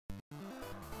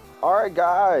Alright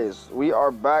guys, we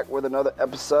are back with another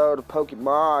episode of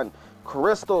Pokemon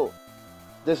Crystal.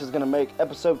 This is going to make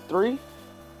episode 3.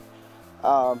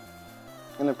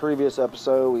 In the previous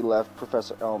episode, we left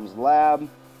Professor Elm's lab.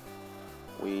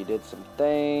 We did some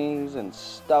things and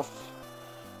stuff.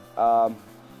 Now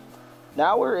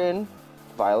we're in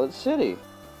Violet City.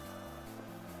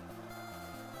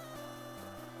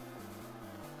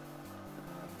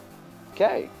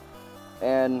 Okay,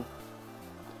 and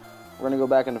we're going to go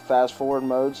back into fast forward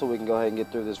mode so we can go ahead and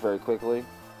get through this very quickly.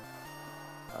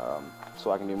 So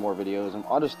I can do more videos and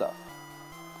other stuff.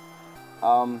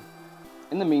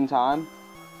 In the meantime,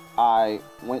 I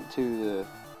went to the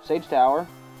Sage Tower,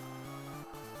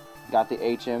 got the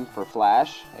HM for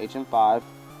Flash, HM5.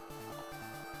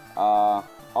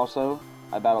 Also,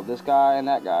 I battled this guy and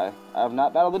that guy. I have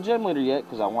not battled the gym leader yet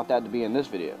because I want that to be in this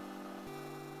video.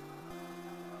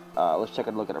 Let's take a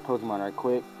look at our Pokemon right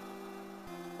quick.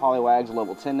 Poliwag's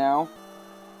level 10 now.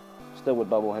 Still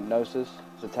with Bubble Hypnosis.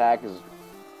 His attack is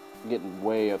getting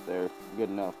way up there. Good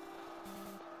enough.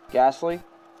 Ghastly,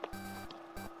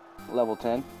 level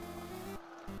 10.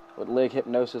 With Lig,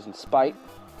 Hypnosis, and Spite.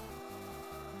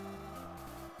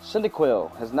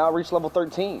 Cyndaquil has now reached level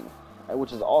 13.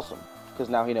 Which is awesome. Because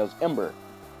now he knows Ember.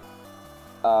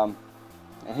 And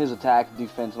his attack,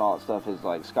 defense, and all that stuff has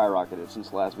like skyrocketed since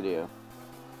the last video.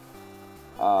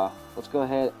 Let's go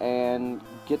ahead and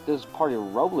get this party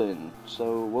rolling.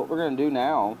 So what we're going to do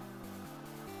now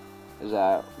is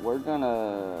that we're going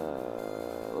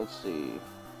to, let's see,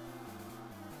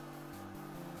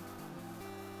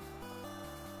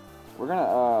 we're going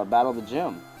to battle the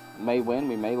gym. We may win,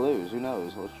 we may lose, who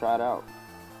knows. Let's try it out.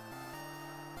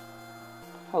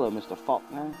 Hello, Mr.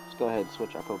 Faulkner. Let's go ahead and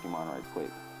switch our Pokemon right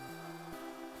quick.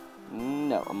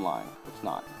 No, I'm lying. It's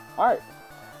not. Alright,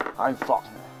 I'm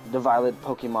Faulkner, the Violet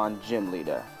Pokemon Gym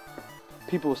Leader.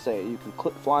 People say you can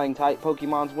clip flying type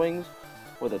Pokemon's wings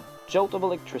with a jolt of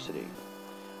electricity.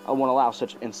 I won't allow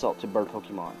such insult to bird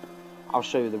Pokemon. I'll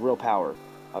show you the real power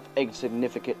of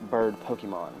insignificant bird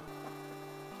Pokemon.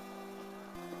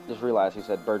 Just realized he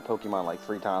said bird Pokemon like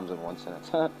 3 times in one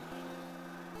sentence.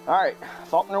 Alright,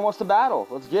 Faulkner wants to battle.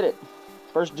 Let's get it.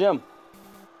 First gym.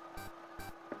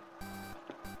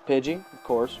 Pidgey, of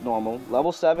course, normal.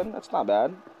 Level 7, that's not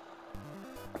bad.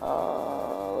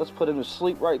 Let's put him to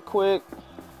sleep right quick.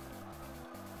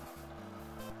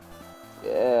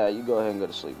 Yeah, you go ahead and go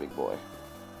to sleep, big boy.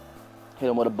 Hit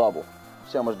him with a bubble.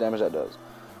 See how much damage that does.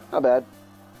 Not bad.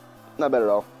 Not bad at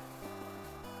all.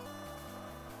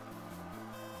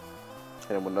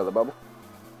 Hit him with another bubble.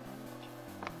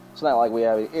 It's not like we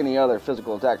have any other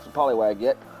physical attacks with Poliwag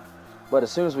yet. But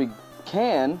as soon as we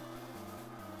can,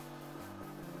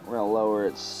 we're going to lower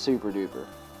it super duper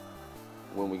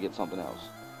when we get something else.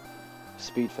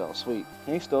 Speed fell, sweet.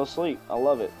 He's still asleep. I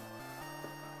love it.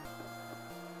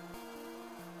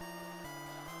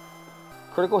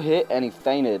 Critical hit and he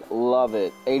fainted. Love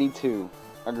it. 82.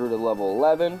 I grew to level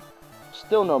 11.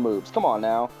 Still no moves. Come on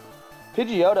now.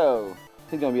 Pidgeotto.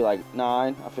 He's going to be like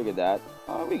 9. I figured that.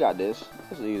 Oh, we got this.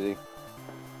 This is easy.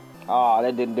 Oh,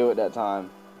 that didn't do it that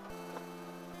time.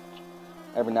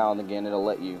 Every now and again it'll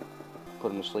let you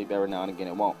put him to sleep. Every now and again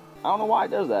it won't. I don't know why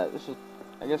it does that. It's just,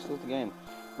 I guess it's the game.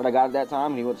 But I got it that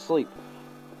time and he went to sleep.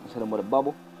 Let's hit him with a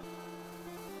bubble.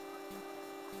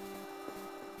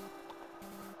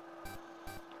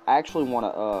 I actually want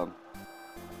to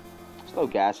throw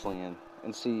Ghastly in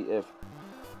and see if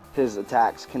his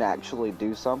attacks can actually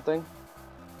do something.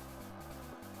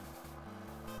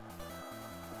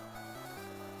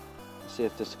 See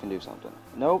if this can do something.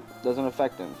 Nope, doesn't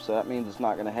affect him. So that means it's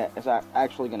not gonna hit. It's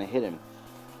actually gonna hit him.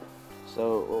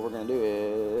 So what we're gonna do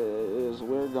is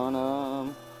we're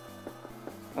gonna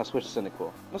switch to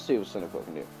Cyndaquil. Let's see what Cyndaquil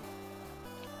can do.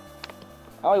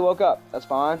 Oh, he woke up. That's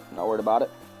fine. Not worried about it.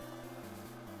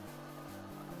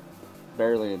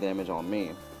 Barely any damage on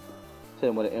me. Hit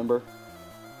him with an Ember.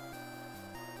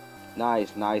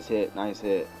 Nice, nice hit, nice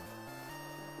hit.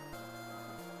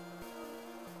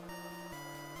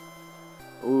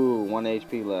 Ooh, 1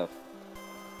 HP left.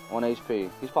 1 HP.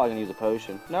 He's probably gonna use a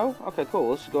potion. No? Okay, cool.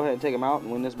 Let's go ahead and take him out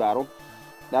and win this battle.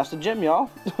 That's the gym, y'all.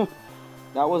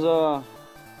 That was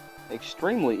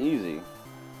extremely easy.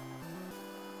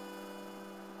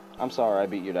 I'm sorry I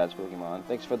beat your dad's Pokemon.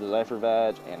 Thanks for the Zypher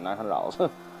badge and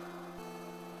 $900.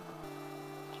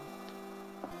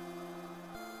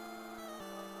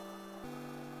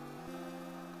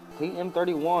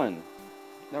 TM31.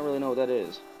 Don't really know what that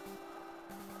is.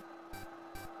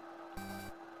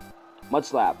 Mud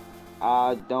Slap.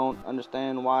 I don't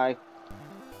understand why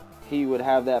he would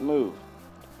have that move.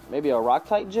 Maybe a rock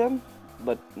type gym,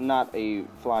 but not a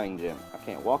flying gym. I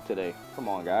can't walk today. Come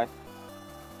on, guy.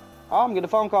 Oh, I'm getting a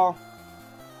phone call.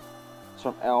 It's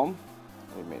from Elm.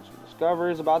 We made some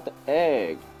discoveries about the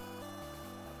egg.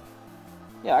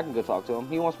 Yeah, I can go talk to him.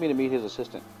 He wants me to meet his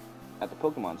assistant at the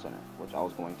Pokemon Center, which I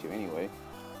was going to anyway.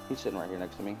 He's sitting right here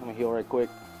next to me. I'm gonna heal right quick.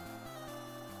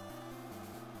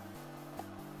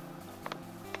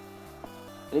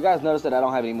 And you guys notice that I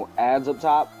don't have any more ads up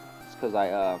top? It's because I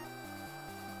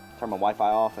turned my Wi-Fi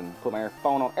off and put my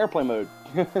phone on airplane mode.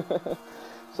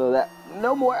 So that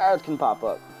no more ads can pop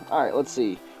up. Alright, let's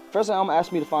see. First Elm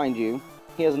asked me to find you.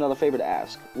 He has another favor to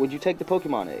ask. Would you take the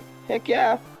Pokemon egg? Heck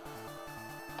yeah!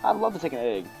 I'd love to take an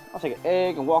egg. I'll take an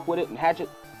egg and walk with it and hatch it.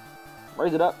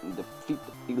 Raise it up and defeat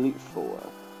the Elite Four.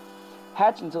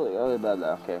 Hatch until the blah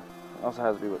blah. Okay. It also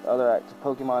has to be with other active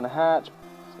Pokemon to hatch.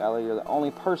 Skylar, you're the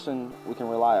only person we can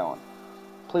rely on.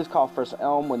 Please call First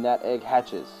Elm when that egg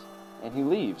hatches. And he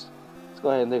leaves. Let's go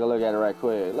ahead and take a look at it right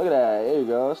quick. Look at that. There you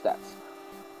go. Stats.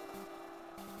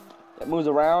 It moves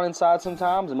around inside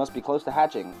sometimes. It must be close to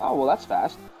hatching. Oh, well, that's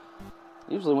fast.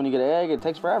 Usually when you get an egg, it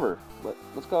takes forever. But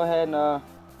let's go ahead and, nah,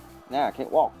 I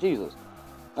can't walk. Jesus.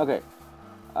 Okay.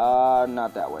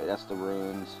 Not that way. That's the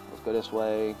runes. Let's go this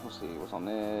way. Let's see what's on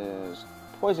this.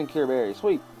 Poison Cure Berry.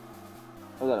 Sweet.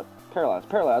 Or is that a paralyzed?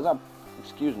 Paralyzed.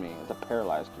 Excuse me. It's a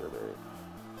paralyzed Cure Berry.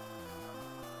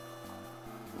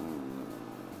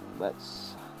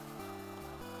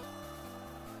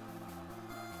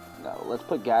 Let's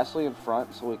put Ghastly in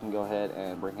front so we can go ahead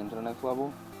and bring him to the next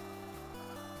level.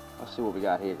 Let's see what we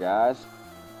got here, guys.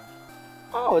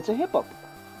 Oh, it's a Hippo.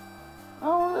 I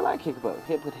don't really like Hiccup.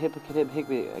 Hip. I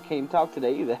can't even talk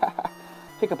today either.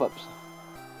 Hiccups.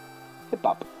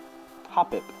 Hip-hop.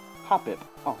 Hop-hip. Hop-hip.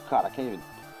 Oh, God, I can't even.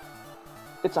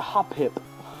 It's a hop-hip.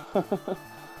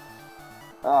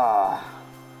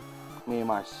 Me and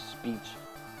my speech.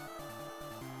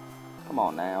 Come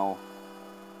on now.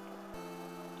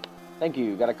 Thank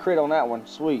you. Got a crit on that one.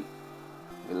 Sweet.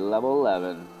 Level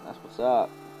 11. That's what's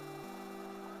up.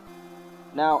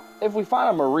 Now, if we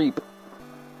find a Mareep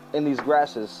in these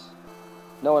grasses,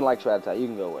 no one likes Rattata. You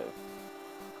can go away.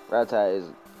 Rattata is,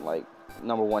 like,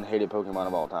 #1 hated Pokemon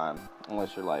of all time.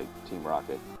 Unless you're, like, Team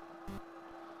Rocket.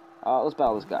 Let's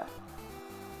battle this guy.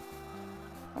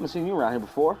 I haven't seen you around here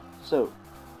before. So,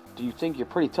 do you think you're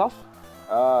pretty tough?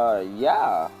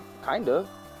 Yeah. Kinda.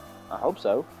 I hope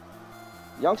so.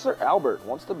 Youngster Albert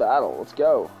wants to battle. Let's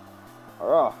go.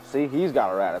 Oh, see, he's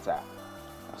got a Rattata.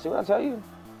 See what I tell you?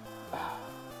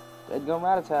 Dead gum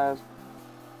Rattatas.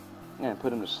 Yeah,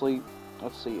 put him to sleep.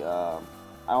 Let's see. I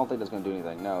don't think that's going to do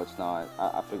anything. No, it's not.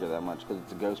 I figured that much because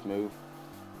it's a ghost move.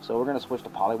 So we're going to switch to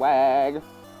Poliwag.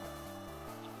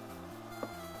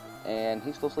 And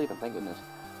he's still sleeping, thank goodness.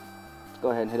 Let's go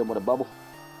ahead and hit him with a bubble.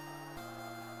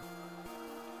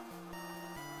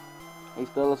 He's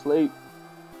still asleep.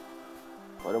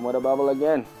 Put him with a bubble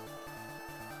again.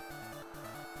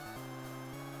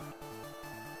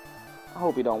 I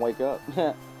hope he don't wake up.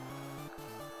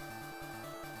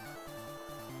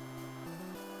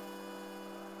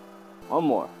 One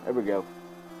more. There we go.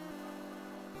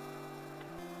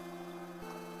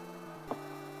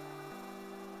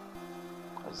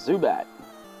 A Zubat.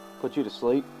 Put you to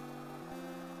sleep.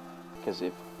 Because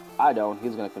if I don't,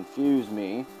 he's going to confuse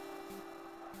me.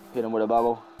 Hit him with a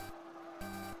bubble.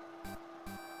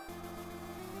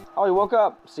 Oh, he woke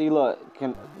up. See, look,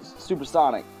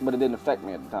 supersonic, but it didn't affect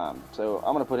me at the time. So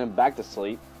I'm gonna put him back to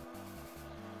sleep.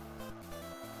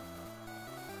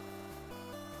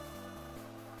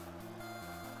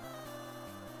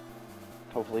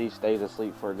 Hopefully he stays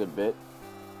asleep for a good bit.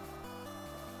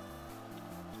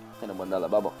 Hit him with another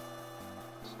bubble.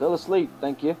 Still asleep,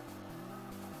 thank you.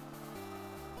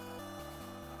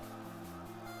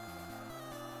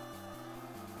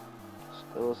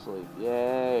 Still asleep.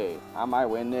 Yay. I might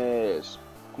win this.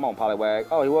 Come on, Poliwag.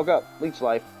 Oh, he woke up. Leech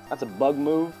Life. That's a bug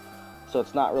move. So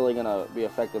it's not really going to be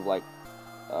effective like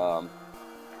an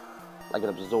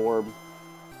Absorb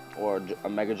or a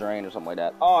Mega Drain or something like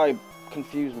that. Oh, he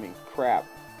confused me. Crap.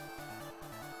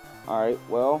 Alright,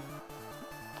 well,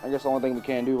 I guess the only thing we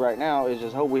can do right now is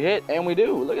just hope we hit, and we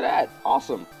do. Look at that.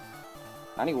 Awesome.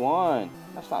 91.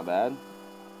 That's not bad.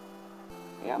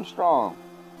 Yeah, I'm strong.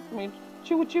 I mean,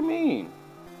 what you mean?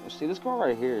 See, this girl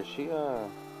right here, she's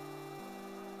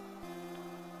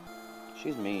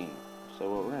mean. So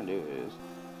what we're gonna do is,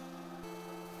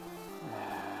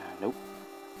 nope,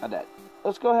 not that.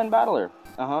 Let's go ahead and battle her.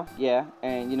 Yeah.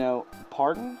 And you know,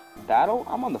 pardon, battle?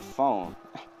 I'm on the phone.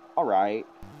 All right,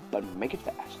 but make it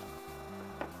fast.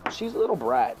 She's a little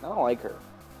brat. I don't like her.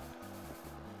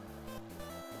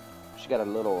 She got a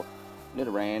little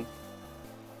Nidoran,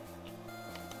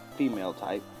 female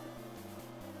type.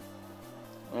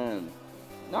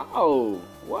 No,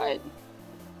 what?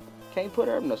 Can't put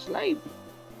her to sleep.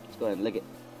 Let's go ahead and lick it.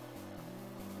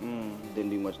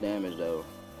 Didn't do much damage though.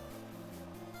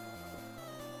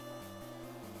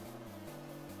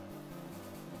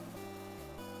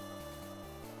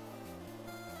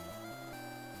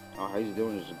 All he's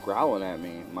doing is growling at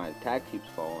me. My attack keeps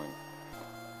falling.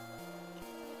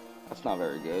 That's not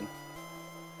very good.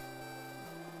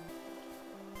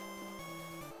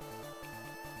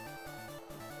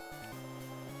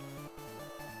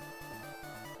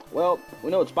 Well,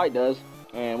 we know what Spite does,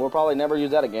 and we'll probably never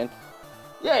use that again.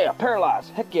 Yeah,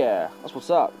 paralyzed. Heck yeah, that's what's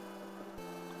up.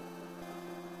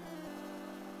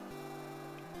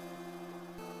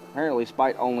 Apparently,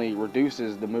 Spite only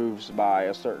reduces the moves by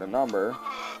a certain number.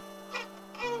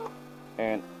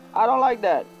 And I don't like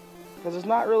that, because it's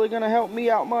not really going to help me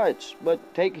out much, but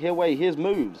take away his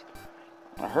moves,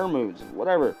 or her moves,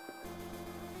 whatever.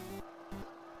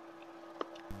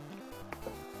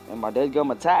 And my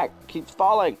deadgum attack keeps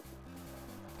falling.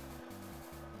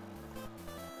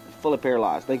 Fully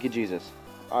paralyzed. Thank you, Jesus.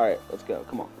 Alright, let's go.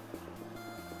 Come on.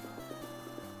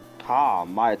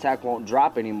 My attack won't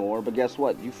drop anymore, but guess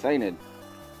what? You fainted.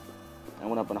 I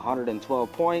went up in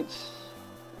 112 points.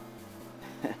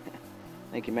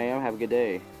 Thank you, ma'am. Have a good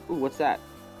day. Ooh, what's that?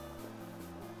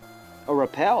 A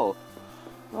repel.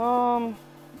 Probably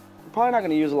not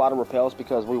going to use a lot of repels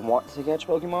because we want to catch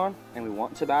Pokemon, and we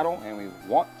want to battle, and we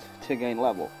want to gain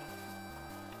level.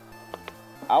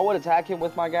 I would attack him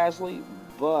with my Ghastly,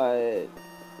 but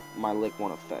my lick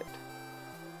won't affect.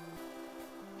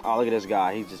 Oh, look at this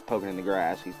guy. He's just poking in the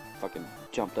grass. He's fucking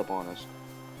jumped up on us.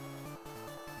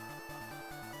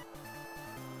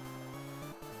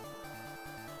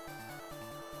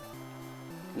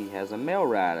 He has a male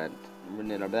rat.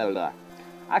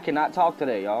 I cannot talk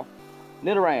today, y'all.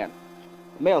 Nidoran.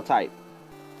 Male type.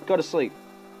 Go to sleep.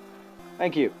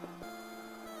 Thank you.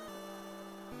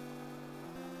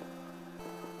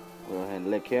 Go ahead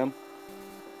and lick him.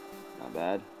 Not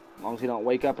bad. As long as he don't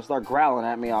wake up and start growling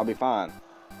at me, I'll be fine.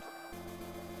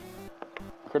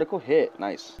 Critical hit.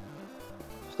 Nice.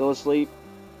 Still asleep.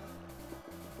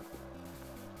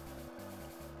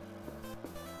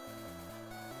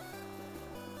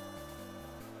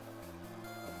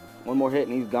 One more hit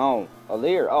and he's gone. A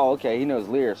Leer. Oh, okay. He knows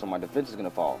Leer, so my defense is going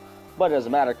to fall. But it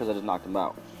doesn't matter because I just knocked him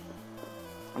out.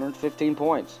 115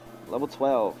 points. Level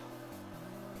 12.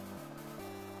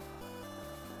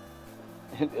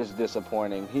 It's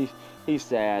disappointing. He's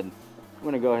sad. I'm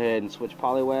going to go ahead and switch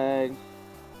Poliwag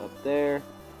up there.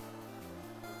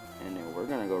 And then we're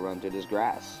going to go run through this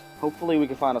grass. Hopefully we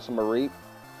can find us some Mareep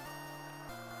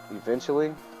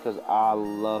eventually, because I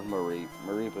love Mareep.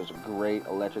 Mareep is a great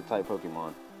electric type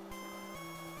Pokemon.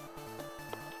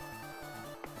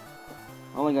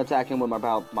 I'm only going to attack him with my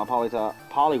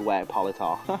Poliwag.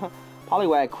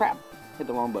 Poliwag, crap. Hit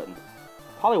the wrong button.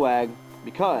 Poliwag,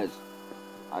 because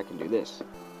I can do this.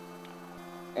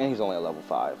 And he's only at level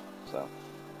 5. So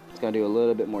it's going to do a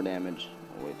little bit more damage,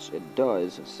 which it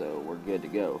does, so we're good to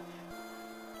go.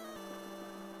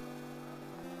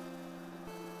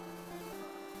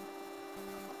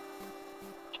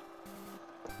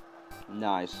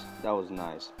 Nice. That was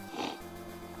nice.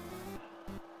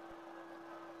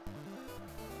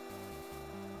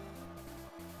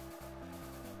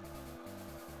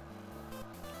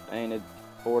 Painted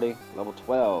 40, level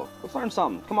 12. Let's learn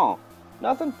something. Come on.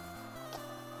 Nothing?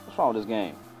 What's wrong with this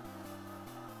game?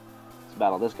 Let's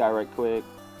battle this guy right quick.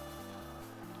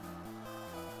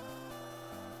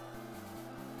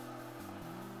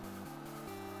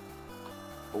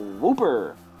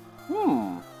 Whooper.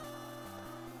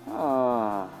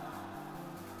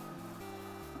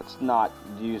 Let's not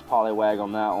use Poliwag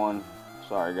on that one.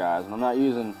 Sorry, guys. And I'm not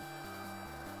using...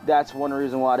 That's one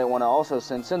reason why I didn't want to also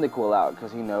send Cyndaquil out,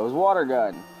 because he knows Water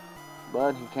Gun.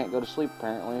 But he can't go to sleep,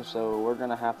 apparently, so we're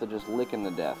going to have to just lick him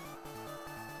to death.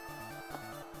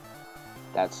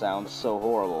 That sounds so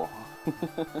horrible.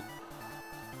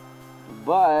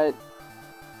 But...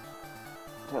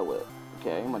 Tell what?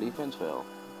 Okay, my defense fell.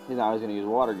 He's now going to use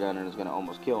Water Gun and it's going to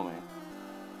almost kill me.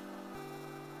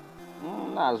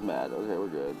 Not as bad. Okay, we're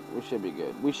good. We should be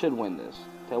good. We should win this.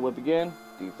 Tail Whip again.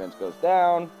 Defense goes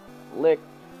down. Lick.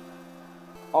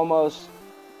 Almost.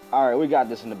 Alright, we got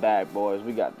this in the bag, boys.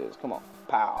 We got this. Come on.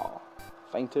 Pow.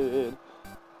 Fainted.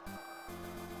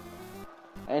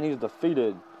 And he's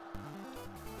defeated.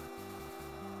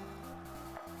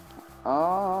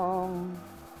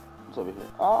 What's over here?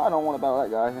 Oh, I don't want to battle that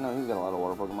guy. You know, he's got a lot of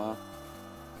water Pokemon.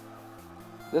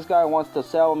 This guy wants to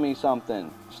sell me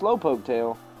something. Slowpoke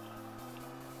Tail.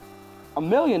 $1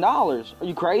 million? Are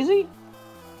you crazy?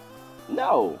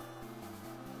 No.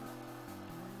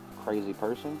 Crazy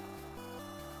person.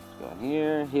 Let's go in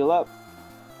here. Heal up.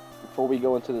 before we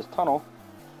go into this tunnel,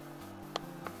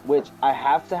 which I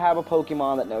have to have a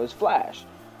Pokemon that knows Flash,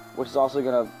 which is also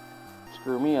going to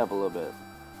screw me up a little bit.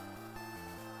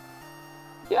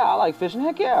 Yeah, I like fishing.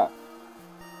 Heck yeah.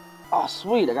 Oh,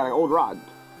 sweet. I got an old rod.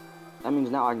 That means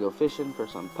now I can go fishing for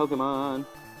some Pokemon.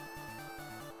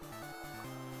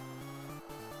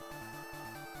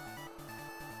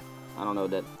 I don't know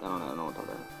what to talk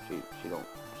about.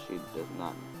 She does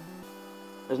not.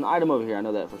 There's an item over here, I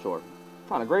know that for sure.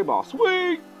 Found a great ball.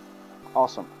 Sweet!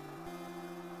 Awesome.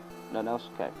 Nothing else?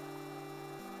 Okay.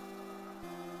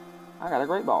 I got a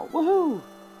great ball. Woohoo!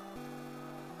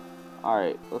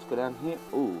 Alright, let's go down here.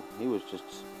 Ooh, he was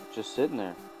just sitting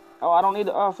there. Oh, I don't need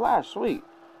the flash. Sweet.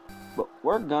 But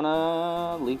we're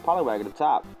gonna leave Poliwag at the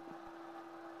top.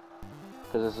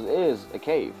 Because this is a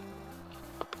cave.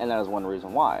 And that is one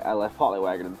reason why I left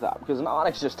Poliwag at the top. Because an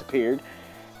Onix just appeared.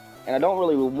 And I don't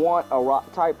really want a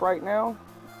rock type right now.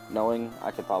 Knowing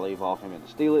I could probably evolve him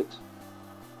into Steelix.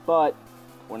 But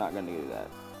we're not going to do that.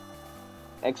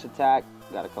 X attack.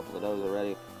 Got a couple of those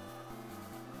already.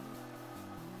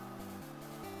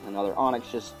 Another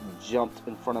Onix just jumped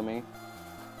in front of me.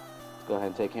 Let's go ahead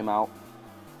and take him out.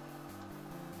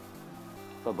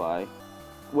 Bye-bye.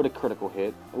 With a critical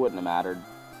hit. It wouldn't have mattered.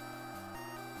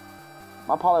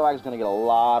 My Poliwag is going to get a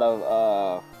lot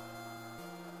of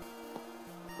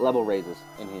level raises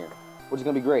in here. Which is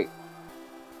going to be great.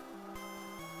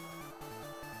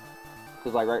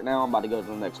 Because like right now I'm about to go to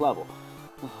the next level.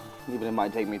 Even if it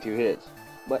might take me 2 hits.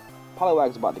 But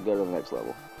Poliwag's about to go to the next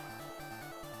level.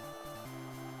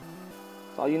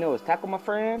 So all you know is tackle, my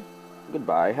friend.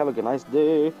 Goodbye. Have a good nice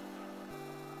day.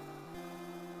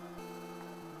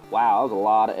 Wow, that was a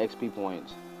lot of XP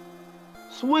points.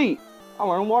 Sweet! I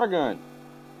learned Water Gun.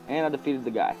 And I defeated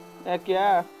the guy. Heck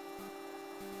yeah.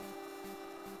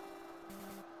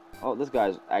 Oh, this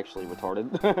guy's actually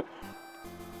retarded.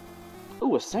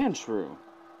 Ooh, a Sandshrew.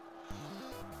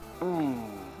 I'm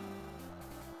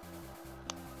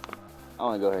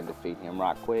gonna go ahead and defeat him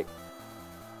right quick.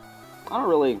 I don't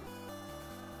really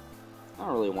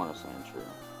want a Sandshrew.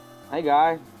 Hey,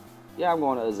 guy. Yeah, I'm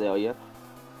going to Azalea.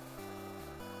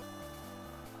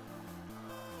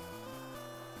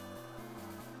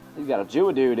 He's got a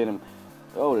Geodude in him.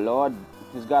 Oh, Lord.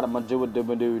 He's got a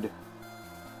Geodude.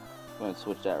 I'm going to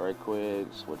switch that right quick.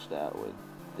 Switch that with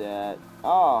that.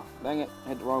 Oh, dang it.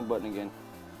 Hit the wrong button again.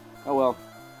 Oh, well.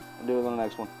 I'll do it on the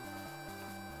next one.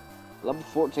 Level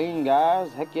 14,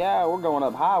 guys. Heck yeah. We're going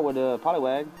up high with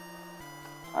Poliwag.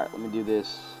 Alright, let me do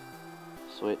this.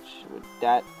 Switch with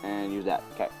that and use that.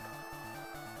 Okay.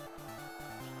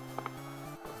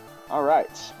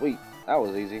 Alright, sweet. That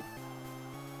was easy.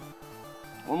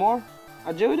 One more?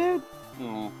 A Geodude?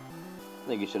 I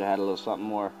think you should have had a little something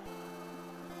more.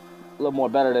 A little more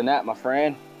better than that, my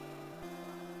friend.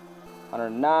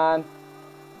 109.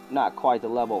 Not quite the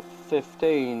level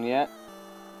 15 yet.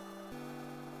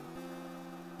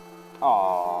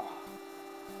 Aww.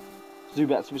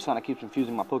 Zubat Supersonic keeps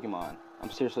confusing my Pokemon. I'm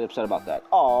seriously upset about that.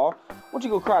 Aw, why don't you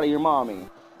go cry to your mommy?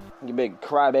 You big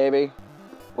crybaby.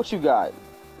 What you got?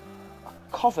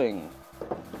 Coughing.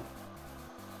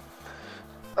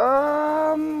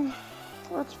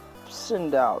 Let's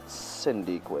send out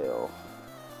Cyndaquil.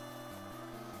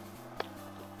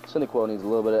 Cyndaquil needs a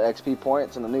little bit of XP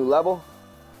points and a new level.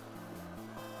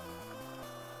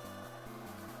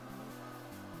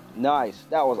 Nice.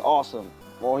 That was awesome.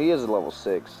 Well, he is a level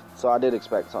 6, so I did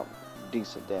expect some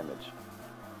decent damage.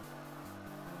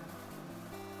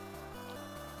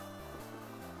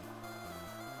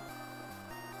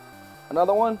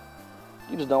 Another one?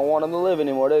 You just don't want him to live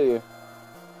anymore, do you?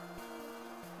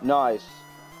 Nice.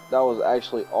 That was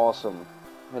actually awesome.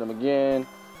 Hit him again.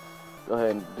 Go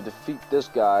ahead and defeat this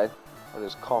guy. With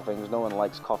his coughing. No one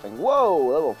likes coughing. Whoa!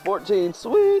 Level 14.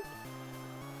 Sweet!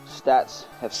 Stats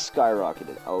have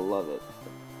skyrocketed. I love it.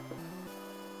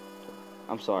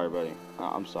 I'm sorry, buddy.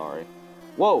 I'm sorry.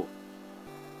 Whoa!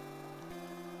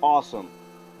 Awesome.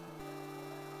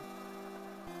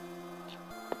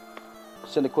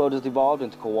 Cyndaquil just evolved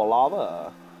into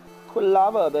Quilava.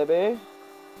 Quilava, baby.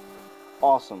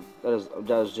 Awesome.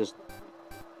 That is just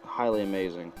highly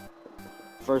amazing.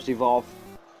 First evolved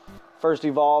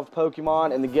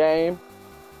Pokemon in the game.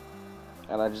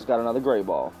 And I just got another Great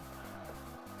Ball.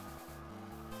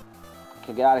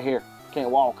 Can't get out of here. Can't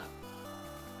walk.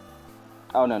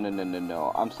 Oh,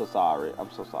 no. I'm so sorry.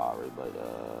 But,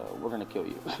 we're gonna kill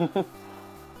you.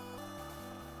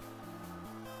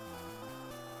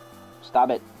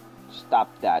 Stop it. Stop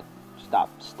that.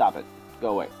 Stop it. Go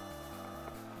away.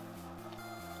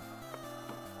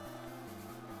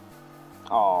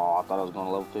 Oh, I thought I was going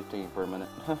to level 15 for a minute.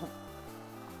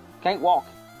 Can't walk.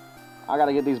 I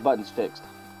gotta get these buttons fixed.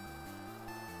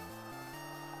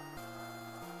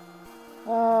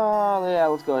 Yeah,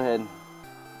 let's go ahead and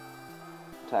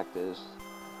attack this.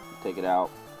 Take it out.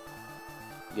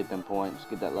 Get them points.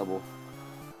 Get that level.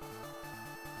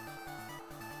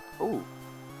 Ooh.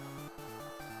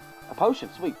 A potion.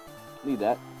 Sweet. Need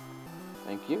that.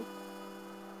 Thank you.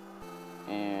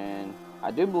 And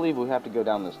I do believe we have to go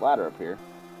down this ladder up here.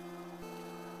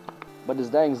 But this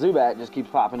dang Zubat just keeps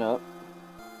popping up.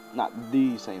 Not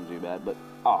the same Zubat, but...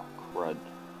 Oh, crud.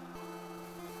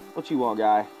 What you want,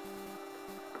 guy?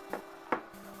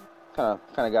 Kind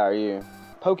of guy are you?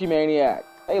 Pokemaniac.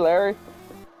 Hey, Larry.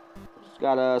 Just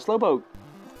got a Slowpoke.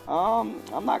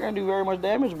 I'm not going to do very much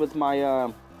damage with my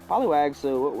Poliwag,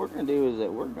 so what we're going to do is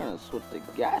that we're going to switch to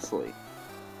Ghastly.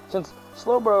 Since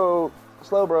Slowpoke,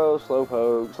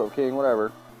 Slowking,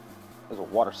 whatever, is a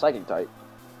water psychic type.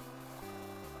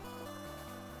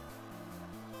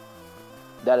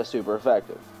 That is super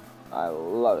effective. I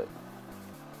love it.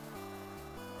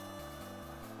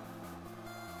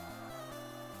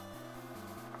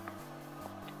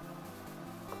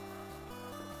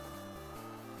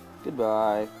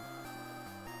 Goodbye.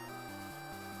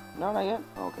 No, not yet?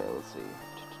 Okay, let's see.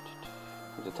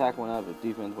 His attack went up, his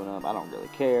defense went up. I don't really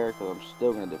care, because I'm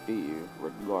still going to defeat you,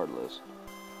 regardless.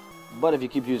 But if you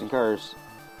keep using Curse,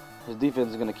 his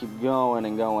defense is going to keep going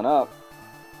and going up.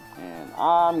 And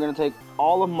I'm going to take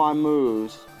all of my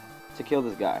moves to kill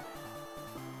this guy.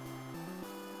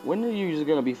 When are you just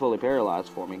going to be fully paralyzed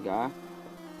for me, guy?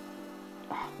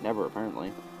 Never,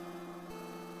 apparently.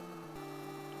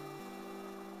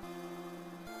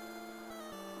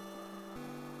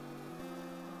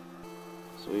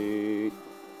 Sweet.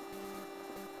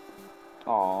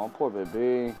 Aw, poor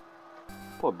baby.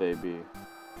 Poor baby.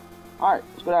 Alright,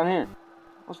 let's go down here.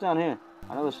 What's down here?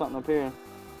 I know there's something up here.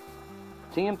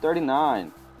 Team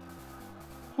 39.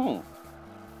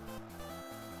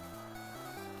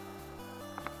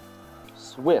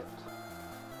 Swift.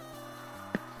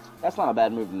 That's not a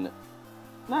bad move to know.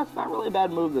 That's not really a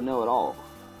bad move to know at all.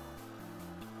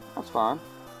 That's fine.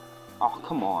 Oh,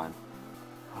 come on.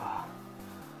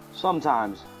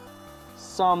 Sometimes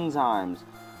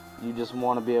you just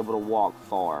want to be able to walk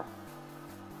far.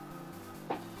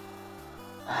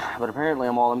 But apparently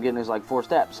all I'm getting is like 4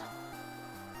 steps.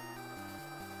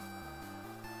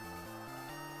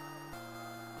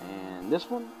 And this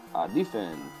one,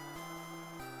 defend.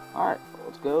 Alright,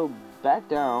 let's go back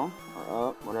down, or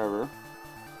up, whatever.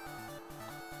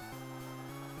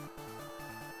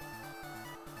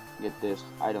 Get this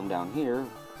item down here,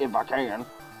 if I can.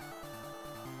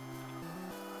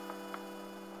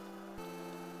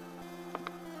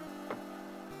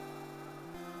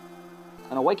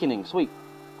 An awakening, sweet.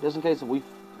 Just in case if we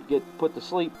get put to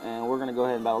sleep, and we're gonna go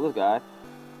ahead and battle this guy.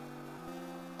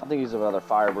 I think he's another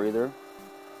fire breather.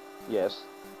 Yes.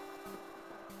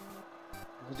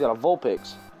 He's got a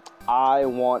Vulpix. I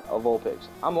want a Vulpix.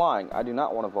 I'm lying. I do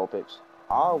not want a Vulpix.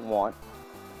 I want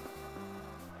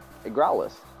a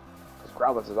Growlithe. Because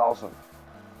Growlithe is awesome.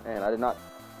 And I did not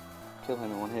kill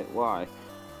him in one hit. Why?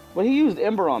 But he used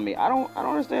Ember on me. I don't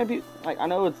understand. Like, I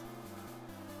know it's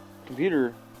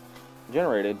computer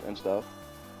generated and stuff.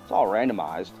 It's all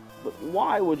randomized. But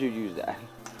why would you use that?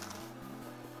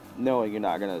 Knowing you're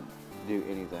not gonna do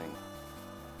anything.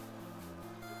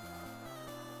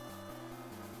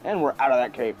 And we're out of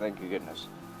that cave, thank you goodness.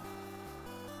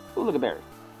 Ooh, look, a berry.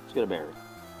 Let's get a berry.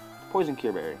 Poison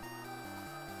Cure Berry.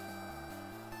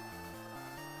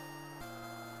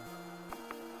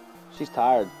 She's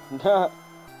tired. It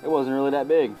wasn't really that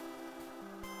big.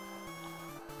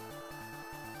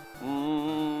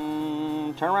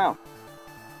 Turn around.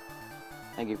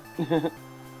 Thank you. I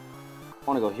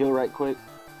want to go heal right quick.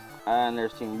 And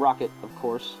there's Team Rocket, of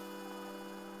course.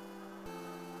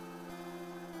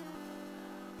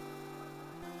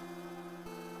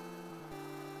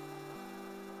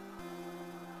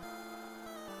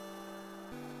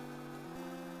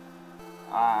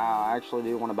 I actually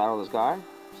do want to battle this guy.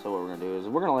 So what we're going to do is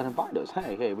we're going to let him find us.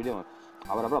 Hey, what are we doing?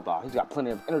 He's got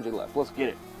plenty of energy left. Let's get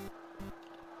it.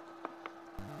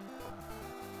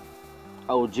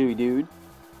 Oh, Jewy dude.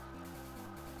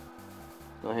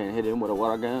 Go ahead and hit him with a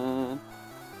water gun.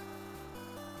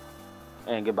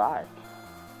 And goodbye.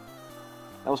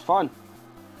 That was fun.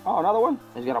 Oh, another one?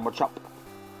 He's got a Machop.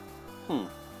 Can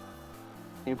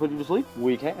we put you to sleep?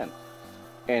 We can.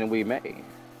 And we may.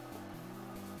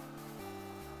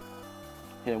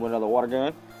 Hit him with another water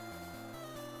gun.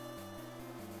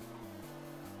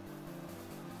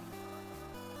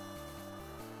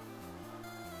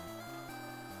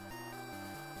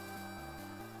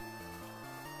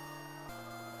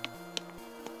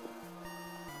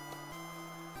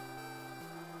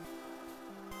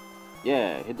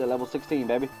 Yeah, hit the level 16,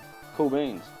 baby. Cool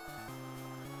beans.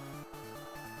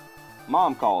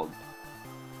 Mom called.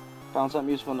 Found something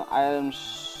useful in the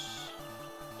items.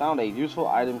 Found a useful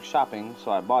item shopping,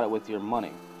 so I bought it with your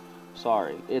money.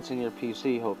 Sorry, it's in your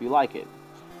PC. Hope you like it.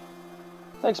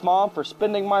 Thanks, Mom, for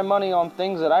spending my money on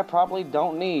things that I probably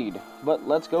don't need. But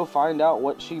let's go find out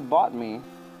what she bought me.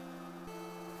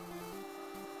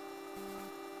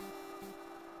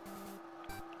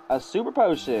 A super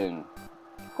potion.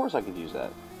 Of course I could use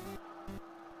that.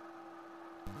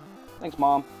 Thanks,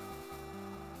 Mom.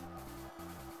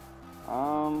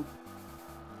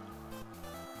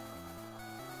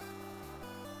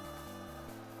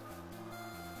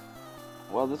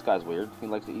 Well, this guy's weird. He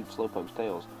likes to eat Slowpoke's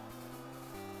tails.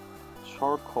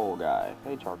 Charcoal guy.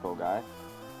 Hey, charcoal guy.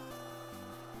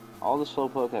 All the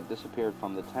Slowpoke have disappeared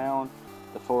from the town.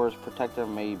 The forest protector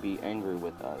may be angry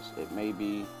with us. It may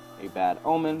be a bad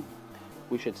omen.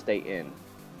 We should stay in.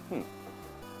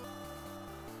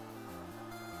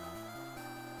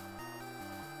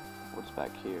 What's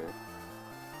back here?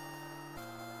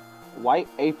 White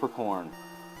apricorn.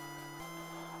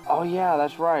 Oh yeah,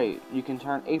 that's right. You can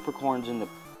turn apricorns into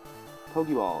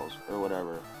Pokeballs or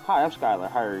whatever. Hi, I'm Skylar.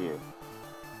 How are you?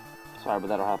 Sorry, but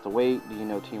that'll have to wait. Do you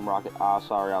know Team Rocket? Ah,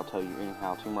 sorry, I'll tell you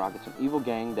anyhow. Team Rocket's an evil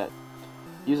gang that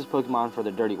uses Pokemon for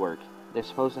their dirty work. They're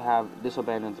supposed to have this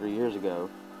abandoned 3 years ago.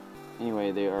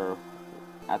 Anyway, they are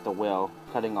at the well,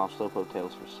 cutting off Slowpoke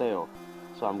tails for sale.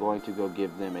 So I'm going to go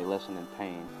give them a lesson in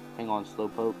pain. Hang on,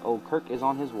 Slowpoke. Old Kirk is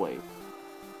on his way.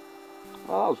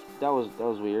 Well, that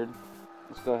was weird.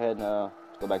 Let's go ahead and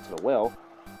go back to the well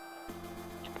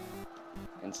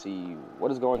and see what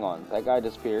is going on. That guy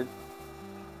disappeared.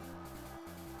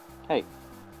 Hey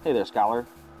there, Scholar.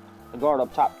 The guard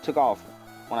up top took off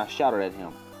when I shouted at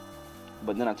him,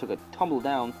 but then I took a tumble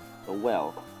down the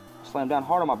well. I slammed down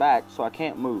hard on my back, so I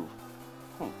can't move.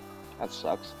 That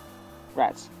sucks.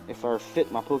 Rats. If I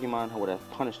fit my Pokemon, I would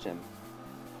have punished him.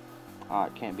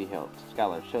 It can't be helped.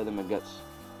 Scholar, show them my guts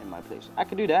in my place. I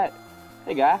could do that.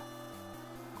 Hey, guy.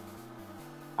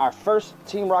 Our first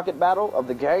Team Rocket battle of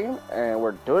the game, and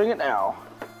we're doing it now.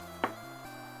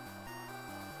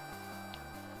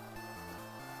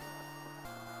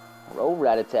 Roll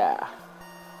Rattata.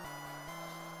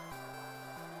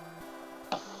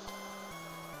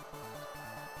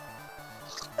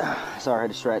 Sorry, I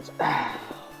had to stretch.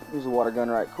 Use the water gun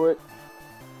right quick.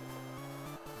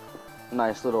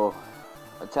 Nice little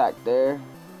attack there.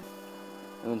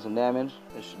 Doing some damage.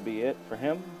 This should be it for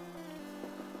him.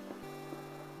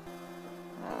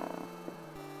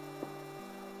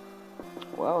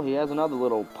 Well, he has another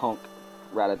little punk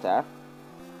Rattata.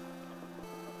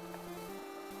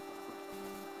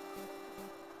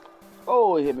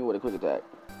 Oh, he hit me with a quick attack.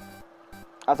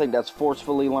 I think that's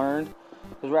forcefully learned.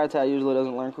 Because Rattata usually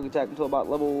doesn't learn quick attack until about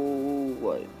level,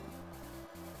 what,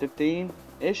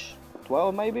 15-ish?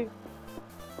 12 maybe?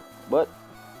 But,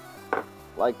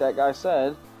 like that guy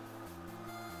said,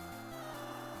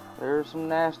 there's some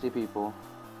nasty people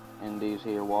in these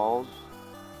here walls.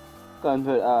 Go ahead and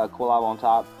put Quilava on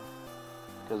top,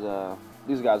 because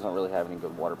these guys don't really have any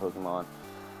good water Pokemon.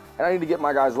 And I need to get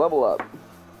my guys level up.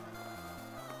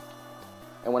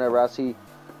 And whenever I see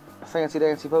a fancy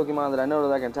dancy Pokemon that I know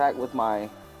that I can attack with my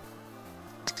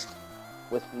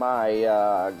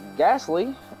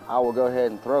Ghastly, I will go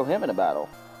ahead and throw him in a battle.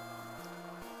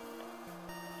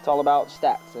 It's all about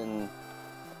stats and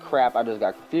crap. I just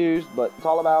got confused, but it's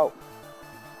all about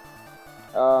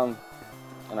and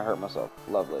I hurt myself.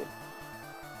 Lovely.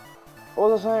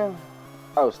 What was I saying?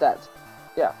 Oh, stats.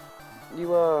 Yeah. You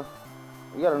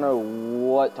gotta know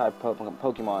what type of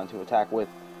Pokemon to attack with.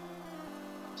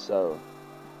 So,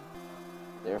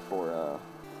 therefore,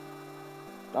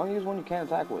 don't use one you can't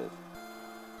attack with.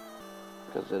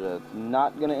 Because it's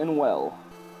not gonna end well.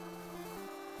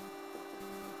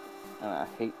 And I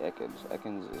hate Ekans.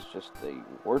 Ekans is just a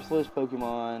worthless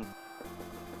Pokemon.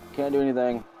 Can't do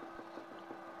anything.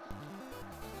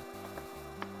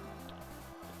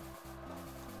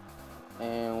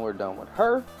 And we're done with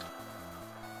her.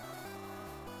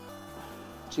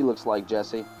 She looks like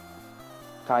Jessie.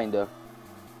 Kinda.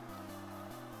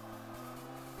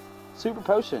 Super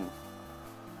Potion.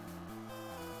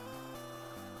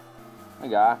 Hey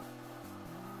guy.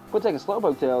 Quit taking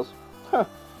Slowpoke tails. Huh.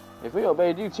 If we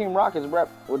obeyed you, Team Rocket's rep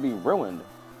would be ruined.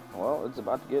 Well, it's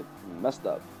about to get messed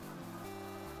up.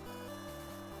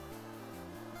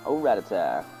 Oh,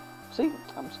 Rattata. See?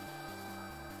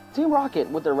 Team Rocket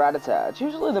with their Rattata. It's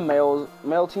usually the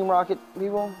male Team Rocket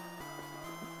people.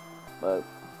 But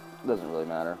it doesn't really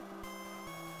matter.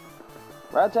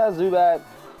 Rattata, Zubat,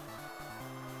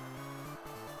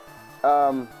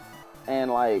 and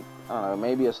like, I don't know,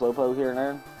 maybe a Slowpoke here and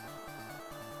there.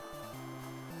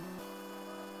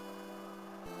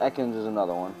 Ekans is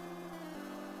another one.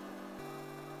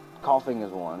 Coughing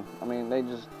is one. I mean, they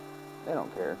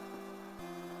don't care.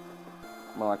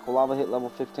 Well, like, Quilava hit level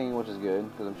 15, which is good,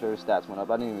 because I'm sure his stats went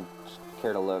up. I didn't even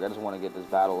care to look. I just want to get this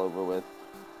battle over with.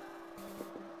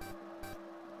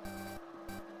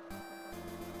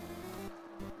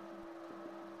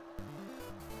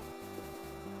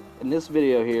 And this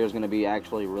video here is going to be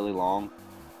actually really long.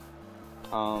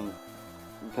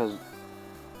 Because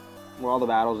with all the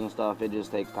battles and stuff, it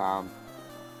just takes time.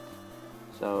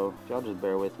 So, if y'all just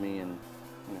bear with me and,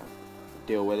 you know,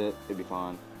 deal with it, it'll be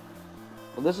fine.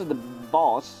 Well, this is the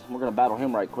boss. We're going to battle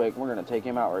him right quick. We're going to take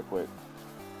him out right quick.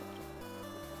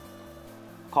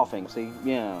 Coughing, see?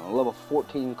 Yeah, level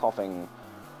 14 coughing.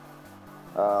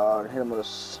 Hit him with a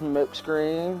smoke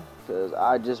screen, because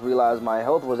I just realized my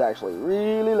health was actually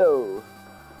really low.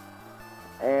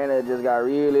 And it just got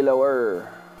really lower.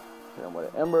 Hit him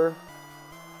with an ember.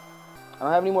 I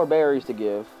don't have any more berries to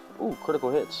give. Ooh, critical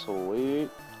hits. Sweet.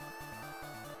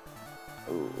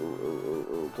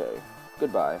 Ooh, okay.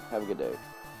 Goodbye. Have a good day.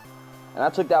 And I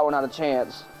took that one out of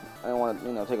chance. I didn't want to,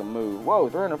 you know, take a move. Whoa,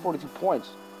 342 points.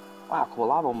 Wow,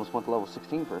 cool. I almost went to level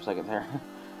 16 for a second there.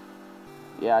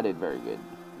 Yeah, I did very good.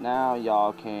 Now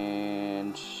y'all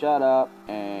can shut up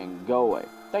and go away.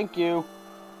 Thank you.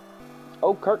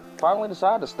 Oh, Kirk finally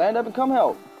decided to stand up and come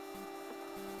help.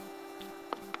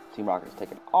 Team Rocket is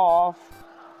taking off.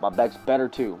 My Beck's better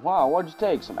too. Wow, what'd you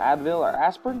take? Some Advil or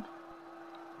aspirin?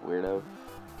 Weirdo.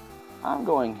 I'm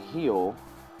going heal.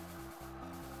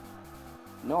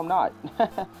 No, I'm not.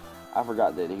 I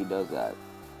forgot that he does that.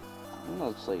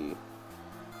 Let's see.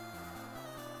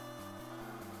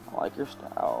 I like your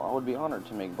style. I would be honored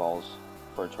to make balls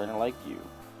for a trainer like you.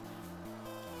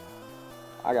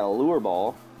 I got a lure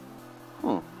ball.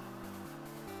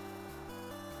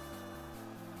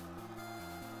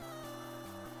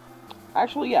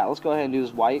 Actually, yeah, let's go ahead and do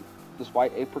this white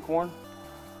apricorn,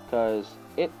 because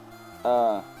it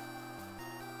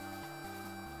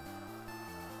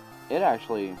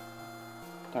actually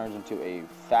turns into a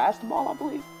fast ball, I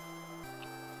believe.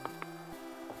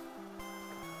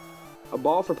 A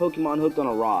ball for Pokemon hooked on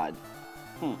a rod.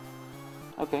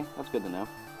 Okay, that's good to know.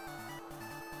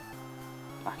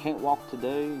 I can't walk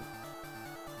today.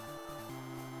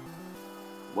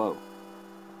 Whoa.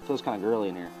 Feels kind of girly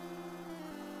in here.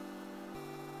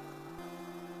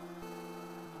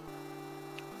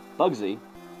 Bugsy,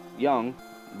 young,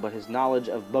 but his knowledge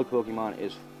of bug Pokemon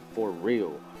is for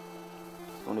real.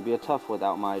 It's going to be a tough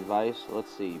without my advice.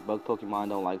 Let's see. Bug Pokemon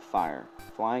don't like fire.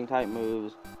 Flying type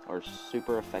moves are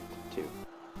super effective too.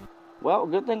 Well,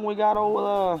 good thing we got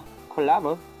old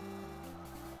Quilava.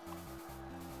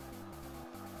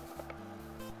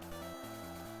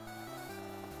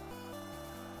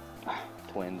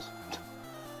 Twins.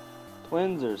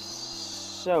 Twins are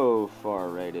so far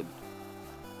rated.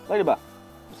 Ladybug.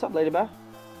 What's up, Ladybug?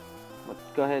 Let's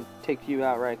go ahead and take you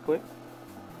out right quick.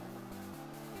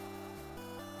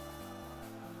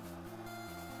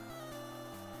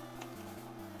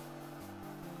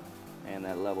 And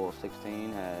that level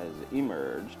 16 has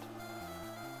emerged.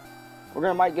 We're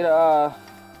gonna might get up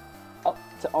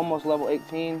to almost level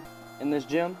 18 in this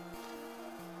gym.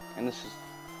 And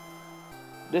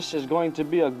this is going to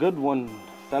be a good one,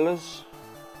 fellas.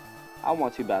 I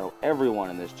want to battle everyone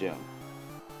in this gym.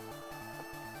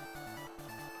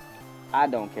 I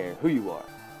don't care who you are.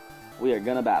 We are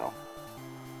gonna battle.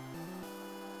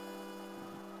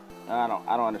 I don't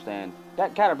understand.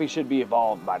 That Caterpie should be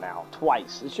evolved by now,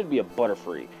 twice. It should be a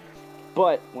Butterfree.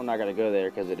 But we're not gonna go there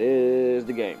because it is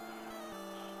the game.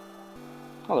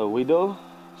 Hello, Weedle.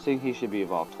 See, he should be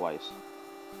evolved twice.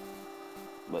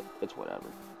 But it's whatever.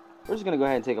 We're just gonna go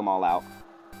ahead and take them all out.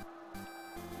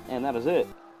 And that is it.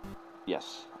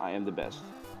 Yes, I am the best.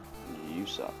 You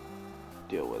suck.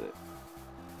 Deal with it.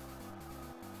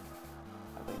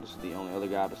 I think this is the only other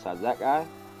guy besides that guy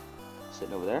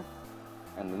sitting over there.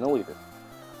 And then the leader.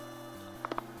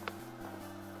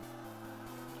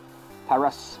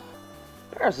 Paras.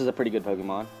 Paras is a pretty good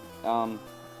Pokemon.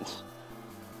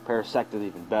 Parasect is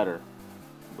even better.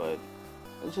 But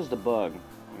it's just a bug.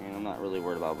 I mean, I'm not really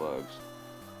worried about bugs.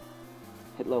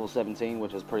 Hit level 17,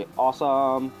 which is pretty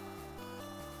awesome.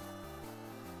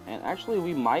 And actually,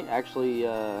 we might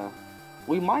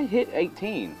hit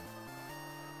 18.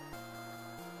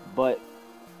 But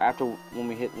after when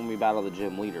we battle the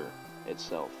gym leader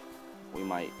itself, we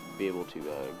might be able to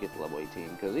get to level 18,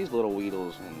 because these little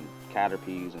Weedles and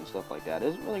Caterpies and stuff like that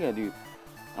isn't really gonna do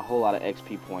a whole lot of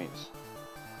XP points.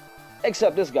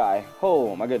 Except this guy.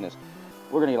 Oh my goodness.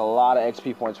 We're gonna get a lot of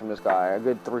XP points from this guy. A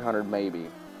good 300 maybe.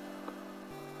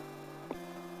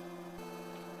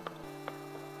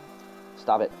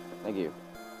 Stop it. Thank you.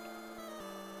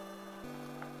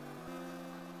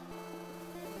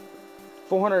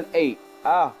 $408.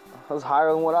 Ah, that was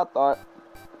higher than what I thought.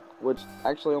 Which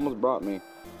actually almost brought me.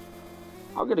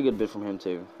 I'll get a good bit from him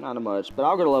too. Not much, but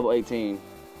I'll go to level 18.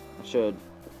 I should.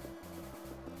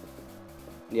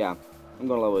 Yeah, I'm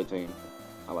going to level 18.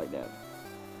 I like that.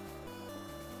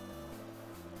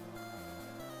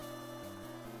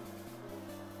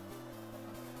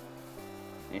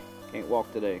 Can't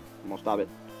walk today. I'm going to stop it.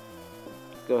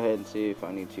 Let's go ahead and see if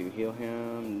I need to heal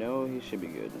him. No, he should be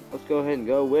good. Let's go ahead and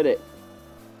go with it.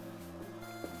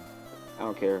 I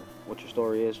don't care what your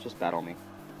story is. Just battle me.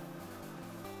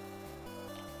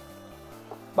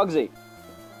 Bugsy.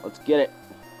 Let's get it.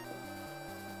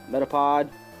 Metapod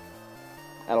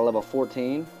at a level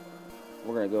 14.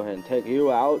 We're going to go ahead and take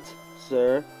you out,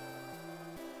 sir.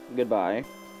 Goodbye.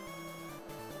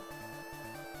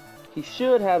 He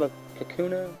should have a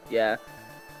Kakuna. Yeah.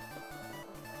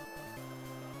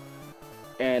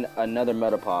 And another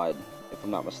Metapod, if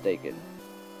I'm not mistaken.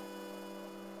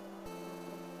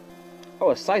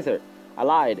 Oh, a Scyther. I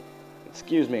lied.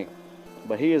 Excuse me.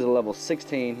 But he is a level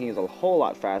 16. He is a whole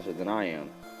lot faster than I am.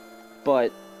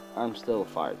 But I'm still a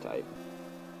fire type.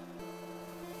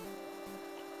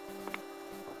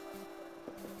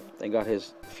 Thank God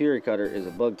his Fury Cutter is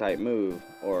a bug type move,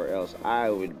 or else I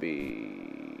would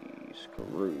be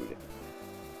screwed.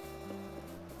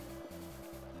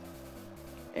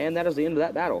 And that is the end of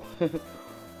that battle.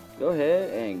 Go ahead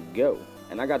and go.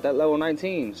 And I got that level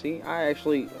 19. See, I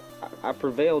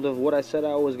prevailed of what I said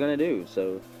I was going to do.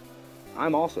 So,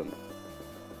 I'm awesome.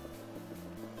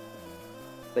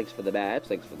 Thanks for the badge.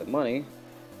 Thanks for the money.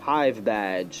 Hive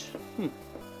badge.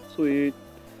 Sweet.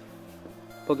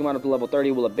 Pokemon up to level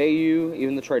 30 will obey you,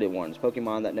 even the traded ones.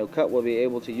 Pokemon that no cut will be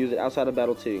able to use it outside of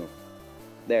battle too.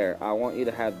 There, I want you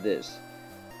to have this.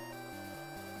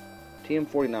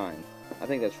 TM49. I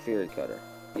think that's Fury Cutter.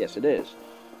 Yes, it is.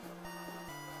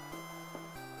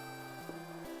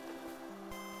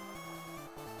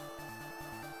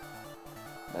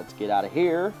 Let's get out of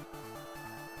here.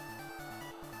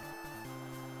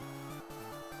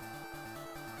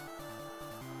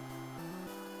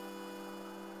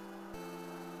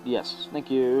 Yes, thank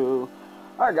you.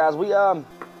 Alright guys,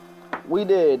 we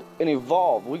did an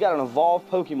evolve. We got an evolved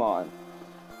Pokemon.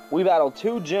 We battled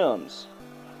 2 gyms.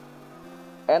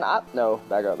 And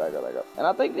back up. And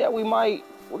I think that we're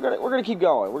gonna keep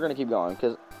going. We're gonna keep going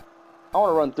because I want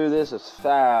to run through this as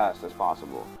fast as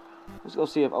possible. Let's go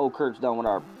see if old Kirk's done with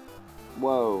our.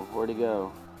 Whoa, where'd he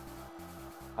go?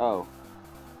 Oh.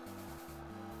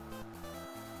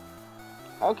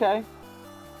 Okay.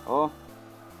 Oh.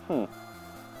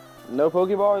 No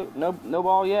Pokeball, no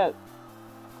ball yet.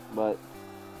 But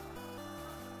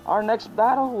our next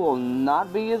battle will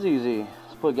not be as easy.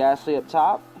 Let's put Ghastly up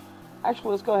top.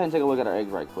 Actually, let's go ahead and take a look at our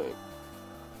eggs right quick.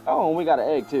 Oh, and we got an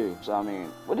egg too. So, I mean,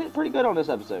 we did pretty good on this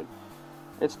episode.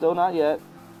 It's still not yet.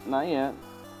 Not yet.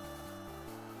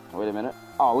 Wait a minute.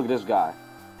 Oh, look at this guy.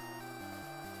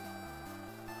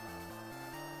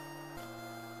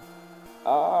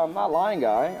 I'm not lying,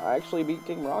 guy. I actually beat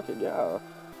King Rocket, yeah.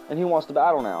 And he wants to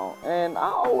battle now. And I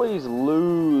always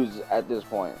lose at this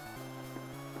point.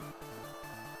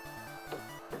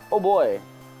 Oh boy.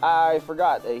 I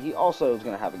forgot that he also is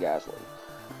going to have a Ghastly.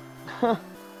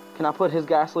 Can I put his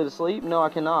Ghastly to sleep? No, I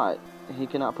cannot. He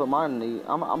cannot put mine in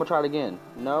the... I'm going to try it again.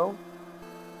 No.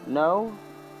 No.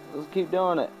 Let's keep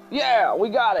doing it. Yeah, we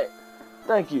got it.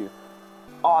 Thank you.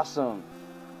 Awesome.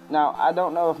 Now, I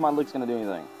don't know if my lick's going to do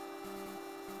anything.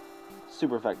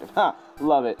 Super effective. Ha!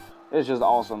 Love it. It's just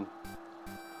awesome.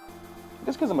 I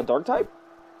guess because I'm a dark type?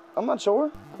 I'm not sure.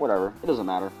 Whatever. It doesn't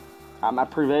matter. I'm not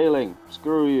prevailing.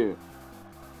 Screw you.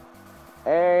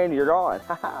 And you're gone.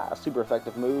 Haha. Super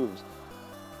effective moves.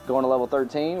 Going to level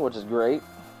 13, which is great.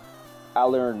 I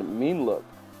learned Mean Look,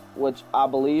 which I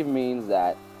believe means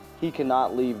that he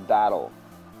cannot leave battle.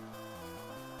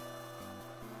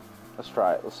 Let's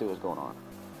try it. Let's see what's going on.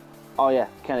 Oh yeah,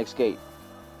 can't escape.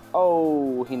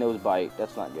 Oh, he knows Bite.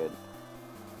 That's not good.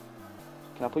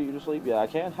 Can I put you to sleep? Yeah, I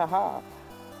can. Haha.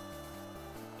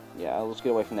 Yeah, let's get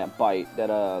away from that Bite.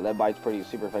 That Bite's pretty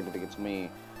super effective against me.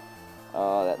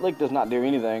 That Lick does not do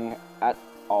anything at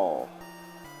all.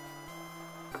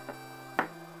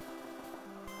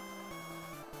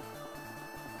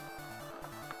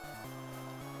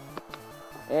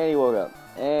 And he woke up.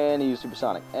 And he used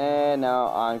Supersonic. And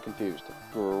now I'm confused.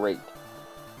 Great.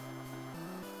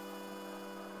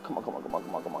 Come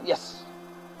on. Yes!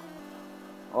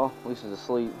 Well, at least he's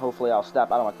asleep. Hopefully I'll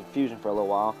snap out of my confusion for a little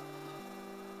while.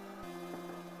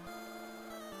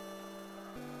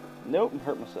 Nope,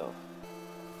 hurt myself.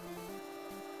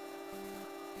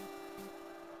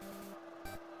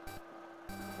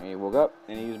 And he woke up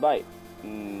and he used bite.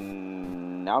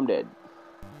 Now I'm dead.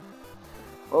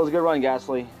 Well, it was a good run,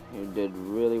 Ghastly. You did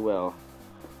really well.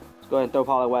 Let's go ahead and throw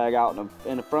Poliwag out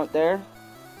in the front there.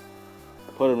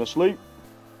 Put him to sleep.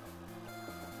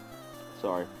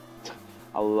 Sorry.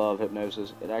 I love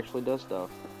hypnosis. It actually does stuff.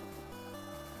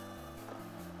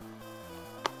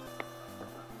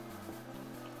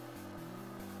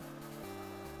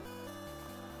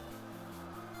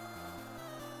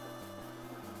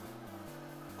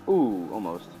 Ooh,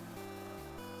 almost.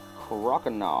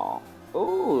 Crocodile.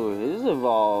 Ooh, it is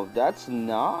evolved. That's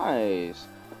nice.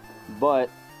 But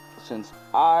since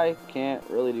I can't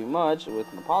really do much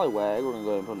with my Poliwag, we're going to go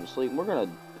ahead and put him to sleep. And we're going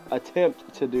to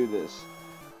attempt to do this.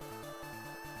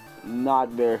 Not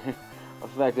very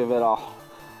effective at all.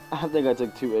 I think I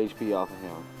took 2 HP off of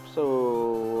him.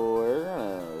 So we're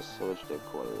going to switch to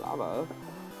Quilava.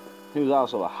 He was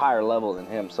also a higher level than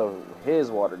him, so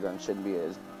his water gun shouldn't be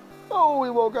as... Oh, he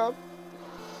woke up.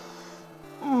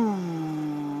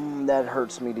 That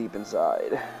hurts me deep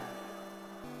inside.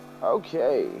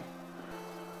 Okay.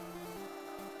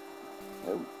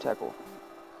 Oh, tackle.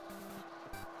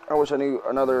 I wish I knew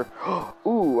another...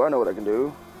 Ooh, I know what I can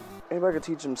do. Maybe I could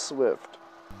teach him Swift.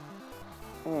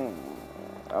 I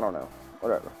don't know.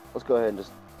 Whatever. Let's go ahead and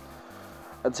just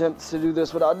attempt to do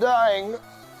this without dying.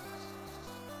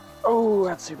 Oh,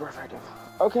 that's super effective.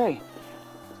 Okay.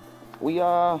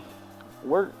 We're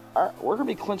gonna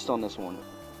be clinched on this one.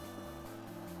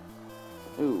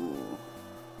 Ooh.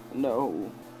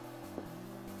 No.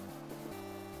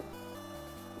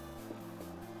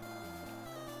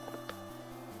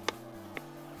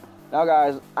 Now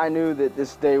guys, I knew that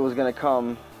this day was gonna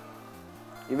come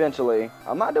eventually.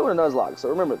 I'm not doing a Nuzlocke, so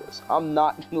remember this. I'm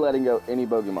not letting go any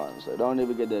Pokemon, so don't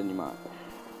even get that in your mind.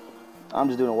 I'm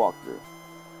just doing a walkthrough.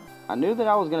 I knew that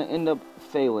I was gonna end up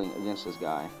failing against this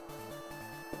guy.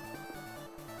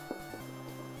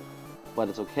 But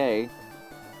it's okay,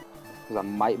 because I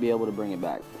might be able to bring it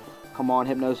back. Come on,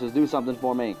 Hypnosis, do something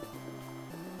for me.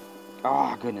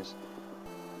 Oh, goodness.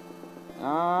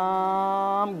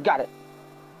 Got it.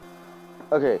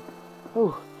 Okay.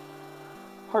 Whew.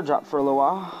 Hard drop for a little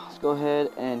while. Let's go ahead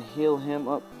and heal him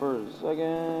up for a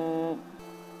second.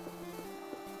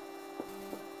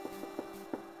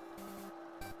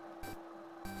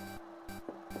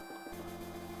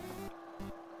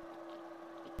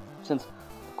 Since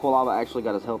Quilava actually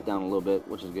got his health down a little bit,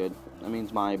 which is good. That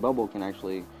means my bubble can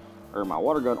actually, or my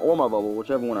water gun, or my bubble,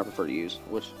 whichever one I prefer to use.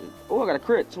 Oh, I got a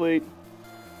crit, sweet.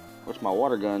 Which my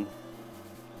water gun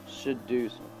should do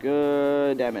some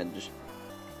good damage.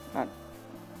 Not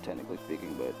technically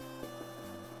speaking, but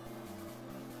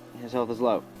his health is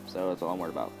low, so that's all I'm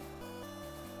worried about.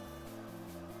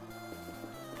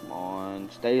 Come on,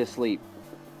 stay asleep.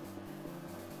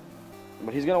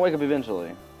 But he's gonna wake up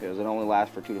eventually, because it only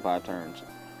lasts for 2 to 5 turns.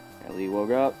 And Lee woke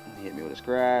up, he hit me with a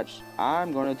scratch.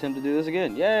 I'm going to attempt to do this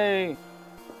again. Yay!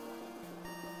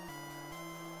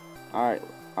 Alright,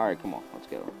 come on, let's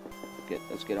go.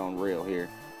 Let's get on real here.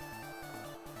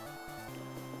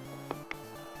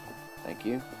 Thank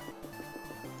you.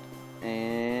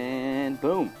 And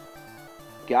boom.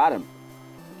 Got him.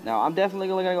 Now, I'm definitely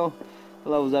going to go to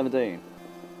level 17.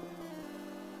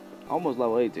 Almost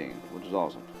level 18, which is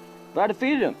awesome. But I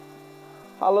defeated him.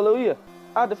 Hallelujah.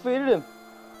 I defeated him.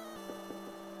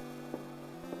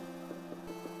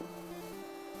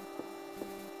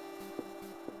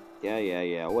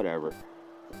 Yeah, whatever.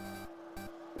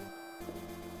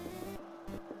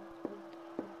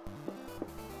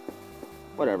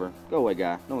 Whatever. Go away,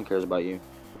 guy. No one cares about you.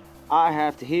 I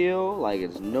have to heal like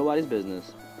it's nobody's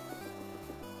business.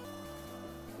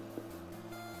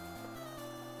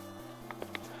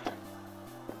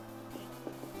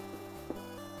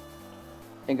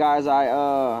 And guys,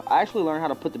 I actually learned how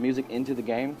to put the music into the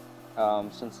game.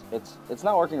 Since it's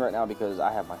not working right now because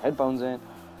I have my headphones in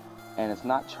and it's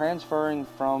not transferring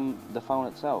from the phone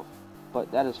itself. But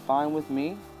that is fine with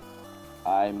me.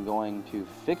 I'm going to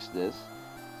fix this.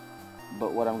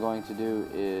 But what I'm going to do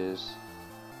is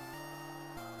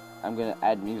I'm going to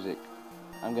add music.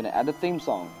 I'm going to add a theme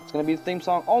song. It's going to be the theme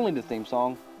song, only the theme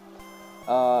song.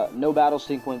 No battle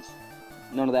sequence,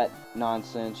 none of that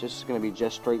nonsense. It's just going to be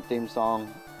just straight theme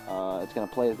song. It's going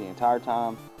to play it the entire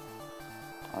time.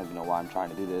 I don't even know why I'm trying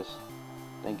to do this.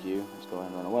 Thank you. Let's go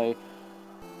ahead and run away.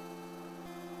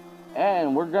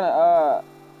 And we're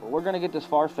gonna get this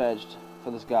far-fetched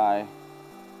for this guy.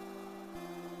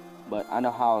 But I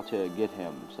know how to get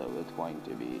him, so it's going to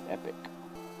be epic.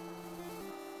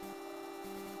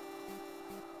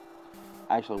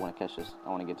 I actually want to catch this. I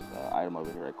want to get this item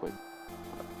over here right quick.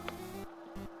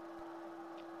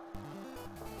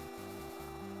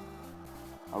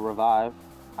 A revive.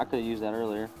 I could have used that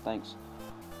earlier. Thanks.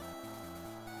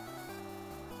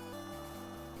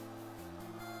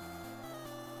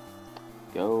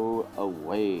 Go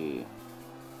away.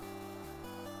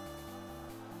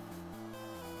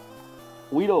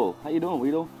 Weedle. How you doing,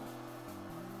 Weedle?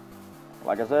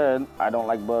 Like I said, I don't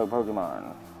like bug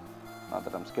Pokemon. Not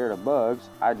that I'm scared of bugs,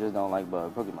 I just don't like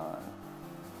bug Pokemon.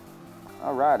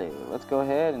 Alrighty, let's go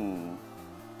ahead and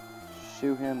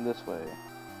shoot him this way.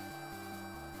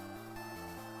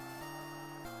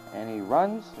 And he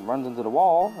runs into the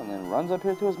wall, and then runs up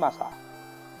here to his master.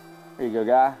 Here you go,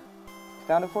 guy.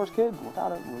 Found it for us, kid.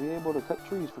 Without it, we'll be able to cut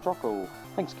trees for charcoal.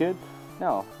 Thanks, kid.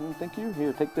 Now, thank you.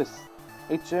 Here, take this.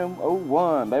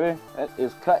 HM01, baby. That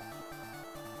is cut.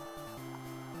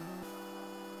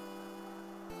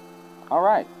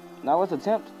 Alright, now let's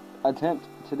attempt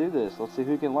to do this. Let's see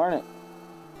who can learn it.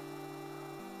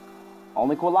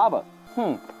 Only Quilava.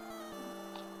 I'm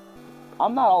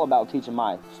not all about teaching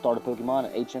my starter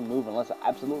Pokemon an HM move unless I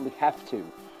absolutely have to.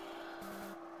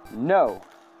 No,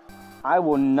 I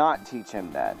will not teach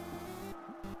him that.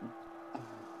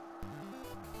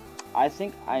 I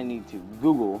think I need to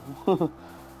Google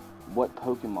what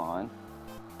Pokemon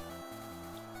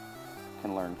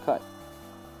can learn Cut.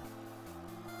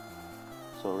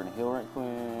 So we're going to heal right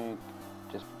quick,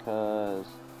 just because.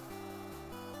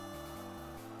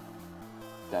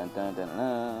 Dun, dun, dun, dun,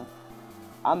 dun.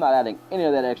 I'm not adding any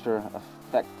of that extra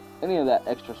effect, any of that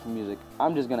extra music.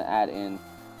 I'm just going to add in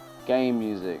game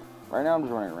music. Right now I'm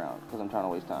just running around because I'm trying to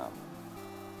waste time.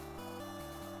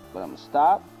 But I'm going to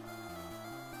stop.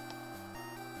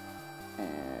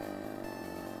 And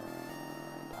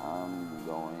I'm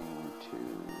going to...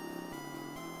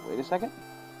 Wait a second.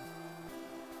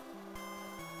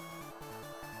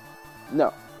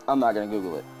 No, I'm not going to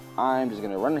Google it. I'm just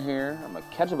going to run here. I'm going to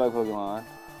catch a bug Pokemon.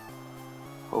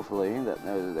 Hopefully, that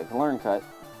knows that they can learn Cut.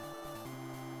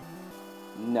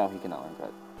 No, he cannot learn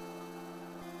Cut.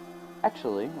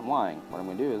 Actually, I'm lying. What I'm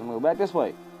going to do is I'm going to go back this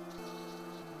way.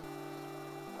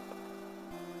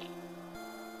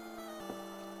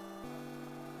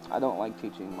 I don't like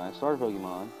teaching my starter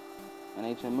Pokemon an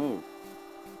HM move.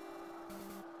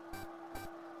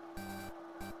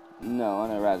 No, I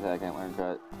know Rattata can't learn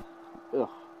Cut. Ugh.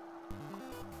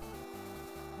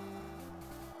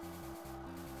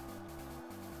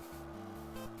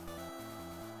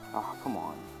 Oh, come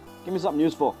on. Give me something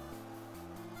useful.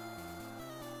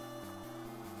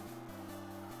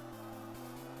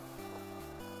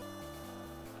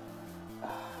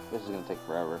 This is going to take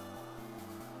forever.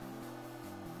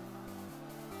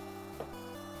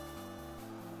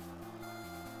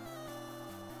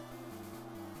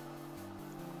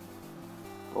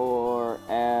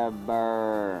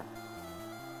 Forever.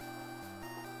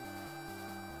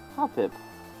 Hoppip.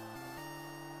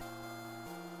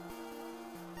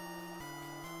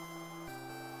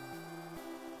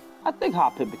 I think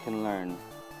Hoppip can learn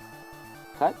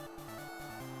Cut.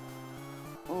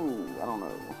 Oh, I don't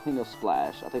know. He knows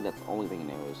Splash. I think that's the only thing he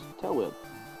knows. Tail Whip.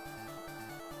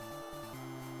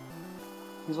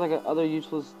 He's like a other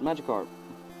useless Magikarp.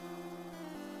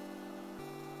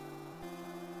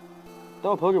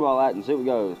 Throw a Pokeball at it and see what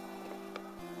goes.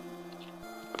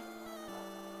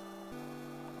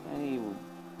 And he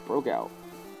broke out.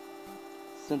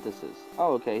 Synthesis.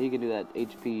 Oh, okay. He can do that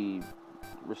HP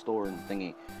restoring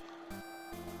thingy.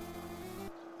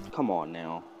 Come on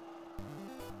now.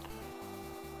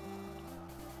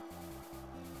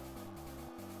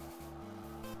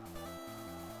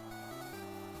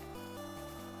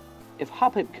 If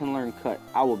Hoppip can learn Cut,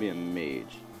 I will be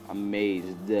amazed.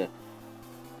 Amazed. I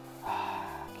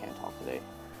can't talk today.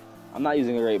 I'm not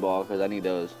using a Great Ball because I need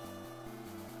those.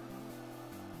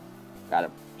 Got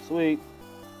him. Sweet.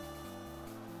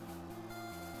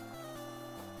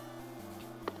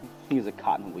 He's a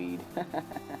cottonweed.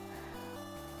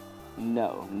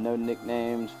 No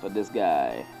nicknames for this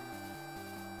guy.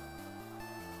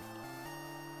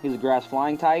 He's a grass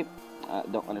flying type.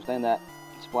 Don't understand that.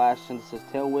 Splash, Synthesis,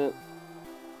 Tail Whip.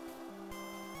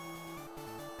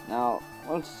 Now,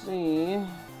 let's see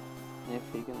if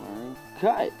he can learn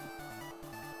Cut.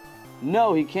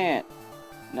 No, he can't.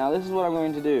 Now, this is what I'm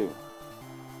going to do.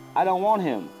 I don't want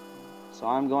him, so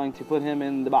I'm going to put him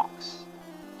in the box.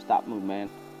 Stop move, man.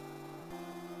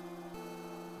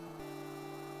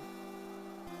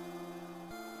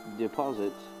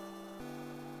 Deposit.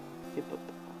 Hip up.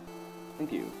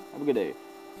 Thank you. Have a good day.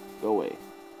 Go away.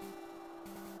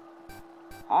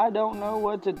 I don't know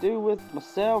what to do with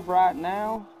myself right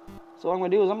now. So what I'm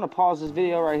going to do is I'm going to pause this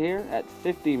video right here at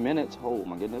 50 minutes. Oh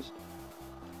my goodness.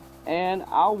 And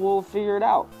I will figure it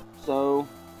out. So,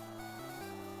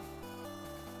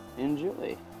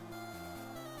 enjoy.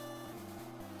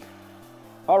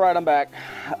 Alright, I'm back.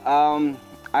 I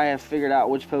have figured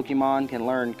out which Pokemon can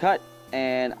learn Cut,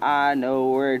 and I know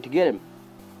where to get him.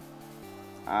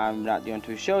 I'm not going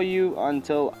to show you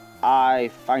until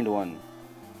I find one.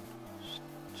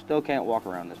 Still can't walk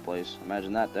around this place.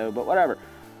 Imagine that though, but whatever.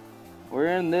 We're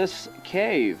in this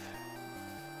cave.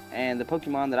 And the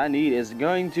Pokemon that I need is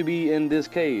going to be in this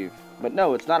cave. But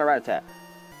no, it's not a Rattata.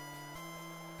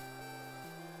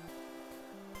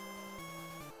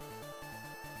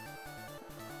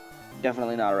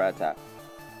 Definitely not a Rattata.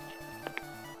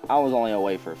 I was only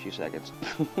away for a few seconds.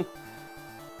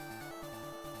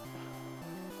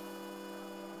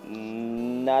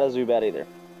 Not a Zubat either.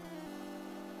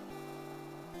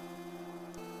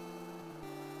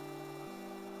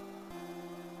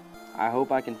 I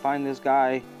hope I can find this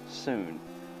guy soon.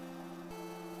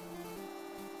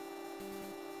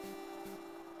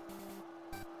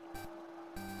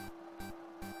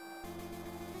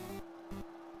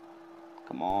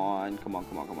 Come on, come on,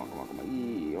 come on, come on, come on, come on.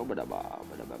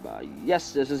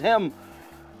 Yes, this is him.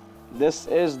 This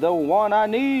is the one I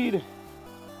need.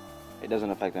 It doesn't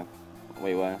affect him.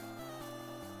 Wait, what?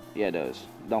 Yeah, it does.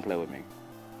 Don't play with me.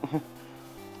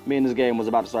 Me and this game was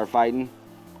about to start fighting.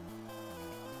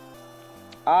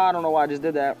 I don't know why I just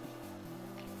did that.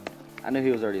 I knew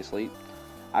he was already asleep.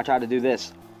 I tried to do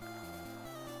this.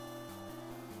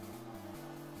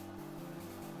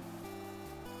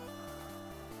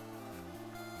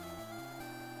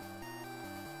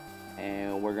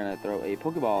 And we're gonna throw a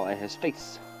Pokeball at his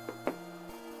face.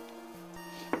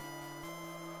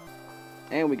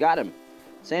 And we got him.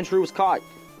 Sandshrew was caught.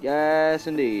 Yes,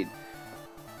 indeed.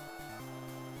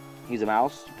 He's a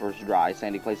mouse, prefers dry,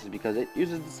 sandy places because it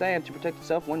uses the sand to protect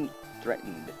itself when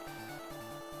threatened.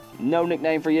 No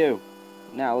nickname for you.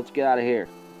 Now, let's get out of here.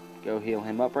 Go heal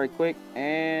him up right quick,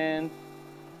 and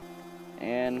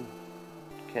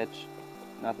catch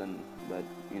nothing but,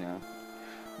 you know,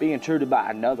 being intruded by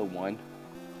another one.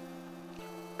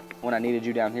 When I needed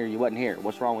you down here, you wasn't here.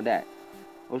 What's wrong with that?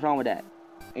 What's wrong with that?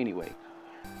 Anyway.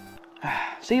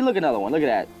 See, look, another one. Look at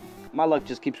that. My luck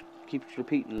just keeps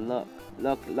repeating. Luck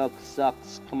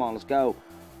sucks. Come on, let's go.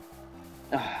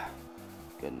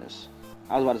 Goodness.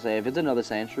 I was about to say, if it's another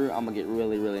Sandshrew, I'm going to get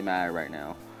really, really mad right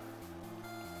now.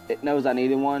 It knows I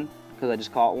needed one, because I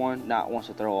just caught one. Now it wants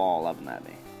to throw all of them at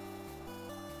me.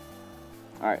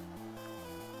 Alright.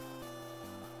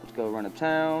 Let's go run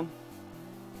uptown.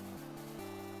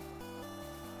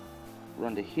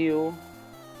 Run to heal.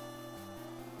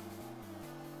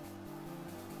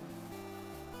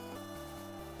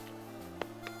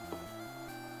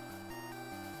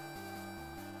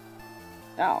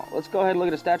 Now, let's go ahead and look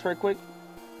at his stats right quick.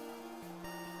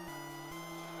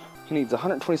 He needs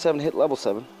 127 hit level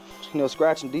 7. He knows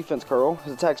Scratch and Defense Curl.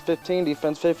 His attack's 15,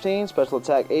 defense 15, special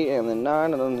attack 8, and then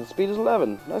 9, and then his speed is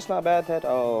 11. That's not bad at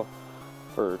all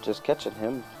for just catching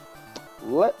him.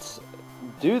 Let's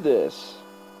do this.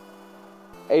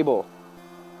 Abel.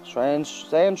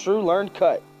 Sandshrew learned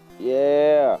Cut.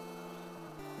 Yeah.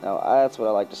 Now, that's what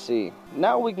I like to see.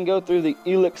 Now we can go through the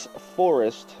Elix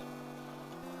Forest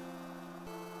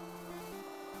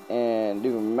and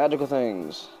do magical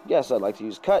things. Yes, I'd like to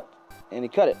use Cut, and he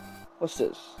cut it. What's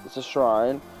this? It's a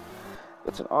shrine.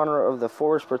 It's in honor of the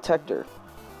Forest Protector.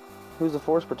 Who's the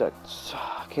Forest Protector?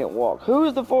 I can't walk.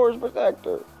 Who's the Forest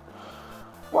Protector?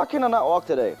 Why can I not walk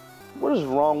today? What is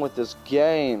wrong with this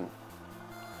game?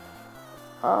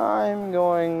 I'm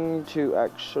going to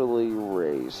actually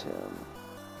raise him.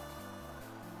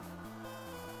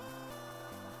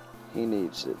 He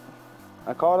needs it.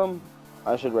 I caught him.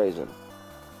 I should raise him.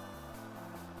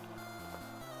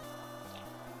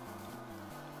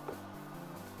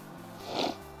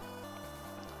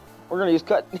 We're gonna use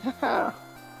Cut.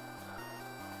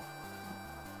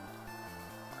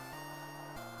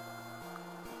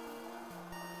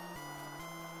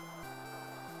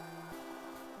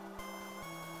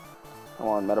 Come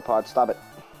on, Metapod, stop it.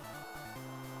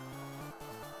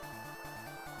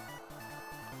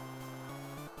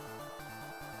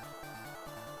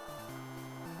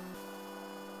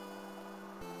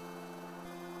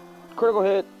 Critical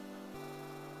hit.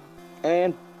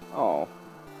 And, oh,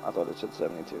 I thought it said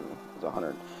 72. It's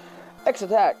 100. X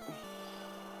attack.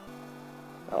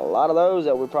 A lot of those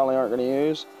that we probably aren't going to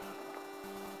use.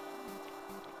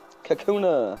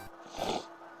 Kakuna.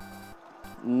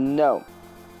 No.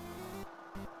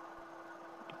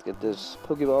 Let's get this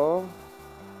Pokeball.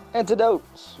 Antidote.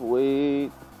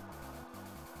 Sweet.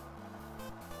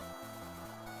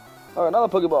 Oh, another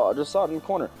Pokeball. I just saw it in the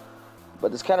corner.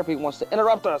 But this Caterpie wants to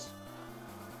interrupt us.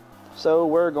 So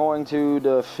we're going to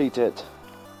defeat it.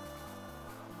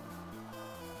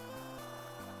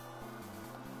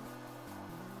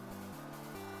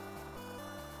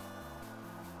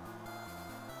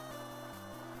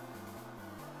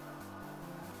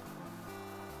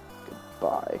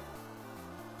 Goodbye.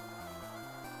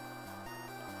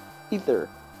 Ether.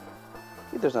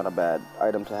 Ether's not a bad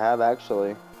item to have,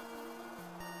 actually.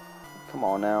 Come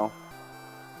on now.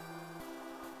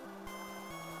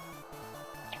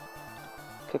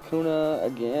 Kakuna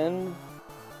again.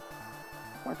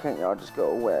 Why can't y'all just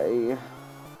go away?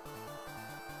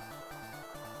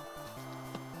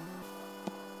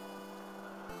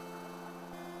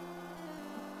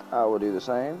 I will do the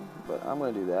same, but I'm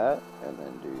going to do that, and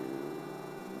then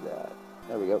do that.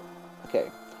 There we go. Okay.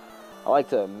 I like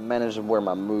to manage where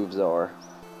my moves are.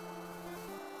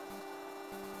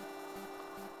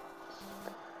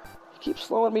 He keeps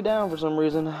slowing me down for some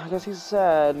reason. I guess he's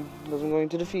sad because I'm going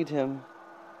to defeat him.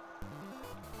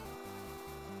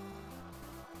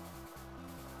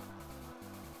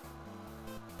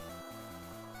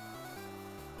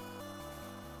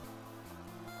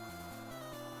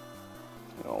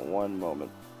 One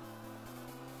moment.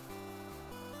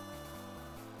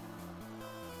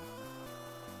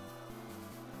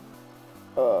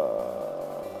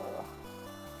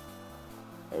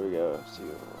 There we go. See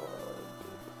what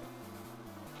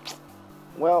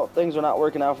well, things are not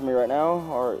working out for me right now.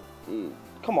 Or,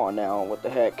 come on now. What the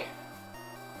heck?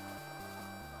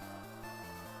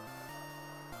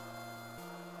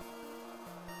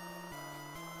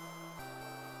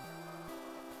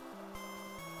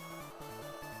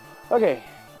 Okay,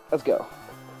 let's go.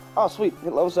 Oh, sweet.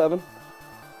 Hit level 7.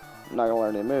 I'm not going to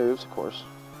learn any moves, of course.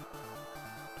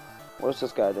 What's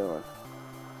this guy doing?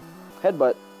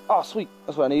 Headbutt. Oh, sweet.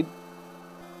 That's what I need.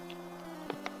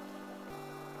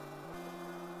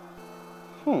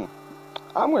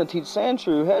 I'm going to teach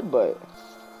Sandshrew Headbutt.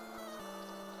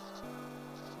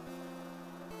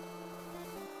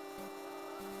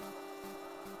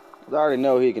 I already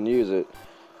know he can use it.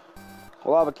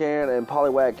 Lava can and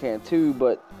Poliwag can too,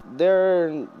 but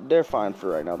they're fine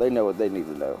for right now. They know what they need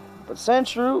to know. But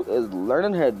Sandshrew is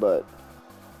learning Headbutt.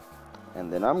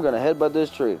 And then I'm going to headbutt this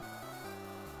tree.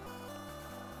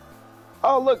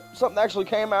 Oh, look. Something actually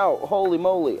came out. Holy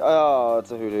moly. Oh,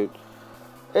 it's a hoot hoot.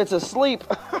 It's asleep.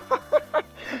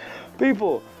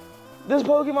 People, this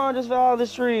Pokemon just fell out of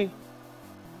this tree.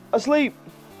 Asleep.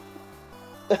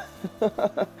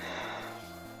 I'm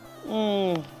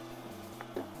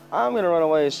going to run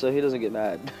away so he doesn't get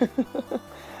mad.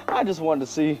 I just wanted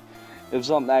to see if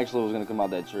something actually was going to come out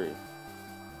of that tree.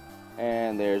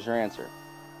 And there's your answer.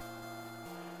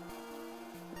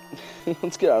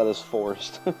 Let's get out of this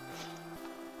forest.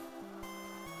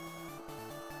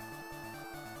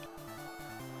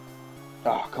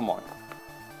 Oh, come on.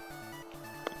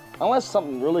 Unless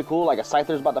something really cool like a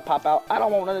Scyther's about to pop out, I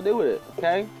don't want nothing to do with it,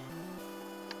 okay?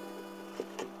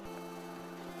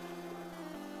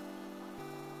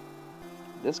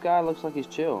 This guy looks like he's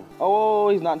chill. Oh,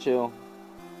 he's not chill.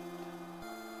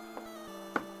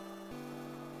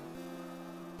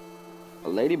 A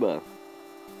ladybug.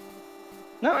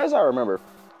 Now, as I remember,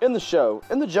 in the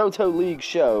Johto League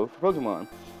show for Pokemon,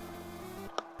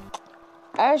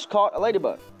 Ash caught a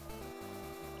ladybug.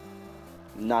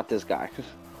 Not this guy.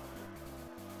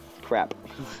 Crap.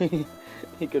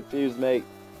 He confused me.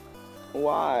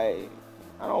 Why?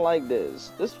 I don't like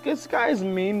this. This guy is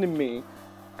mean to me.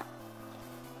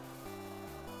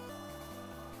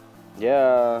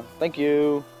 Yeah, thank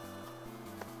you.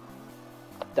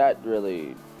 That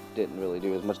really didn't really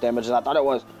do as much damage as I thought it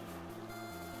was.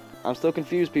 I'm still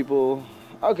confused, people.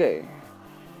 Okay.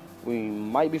 We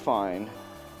might be fine.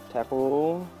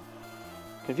 Tackle.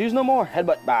 Confused no more.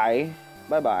 Headbutt. Bye.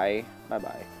 Bye-bye.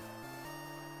 Bye-bye.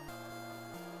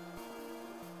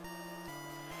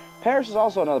 Paris is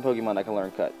also another Pokemon that can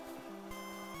learn Cut.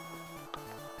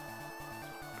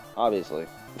 Obviously.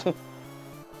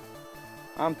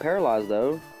 I'm paralyzed,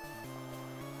 though.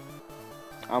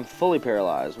 I'm fully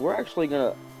paralyzed. We're actually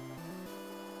gonna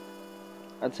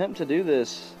attempt to do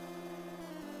this.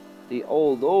 The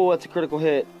old... Oh, that's a critical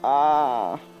hit.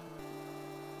 Ah.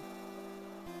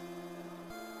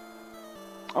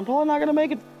 I'm probably not gonna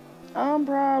make it. I'm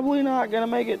probably not gonna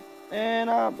make it. And,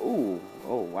 ooh.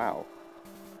 Oh, wow.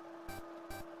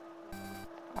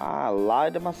 I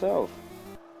lied to myself.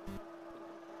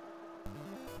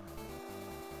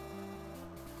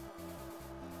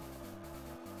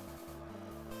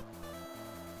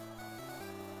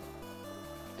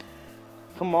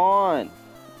 Come on.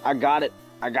 I got it.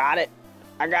 I got it.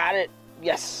 I got it.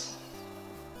 Yes.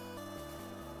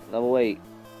 Level 8.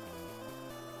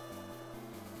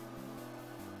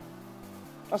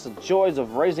 That's the joys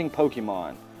of raising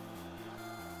Pokemon.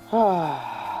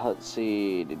 Let's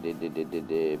see.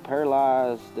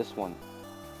 Paralyze this one.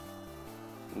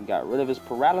 We got rid of his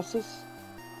paralysis.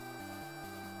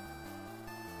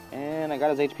 And I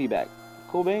got his HP back.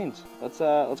 Cool beans.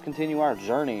 Let's continue our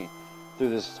journey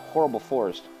through this horrible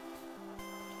forest.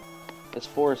 This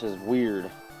forest is weird.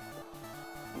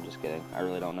 I'm just kidding. I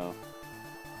really don't know.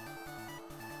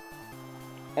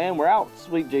 And we're out.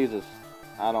 Sweet Jesus.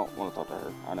 I don't want to talk to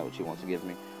her. I know what she wants to give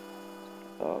me.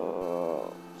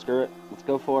 Screw it. Let's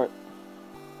go for it.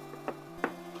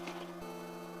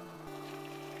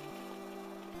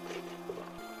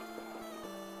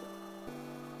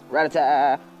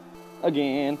 Rattata!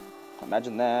 Again.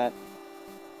 Imagine that.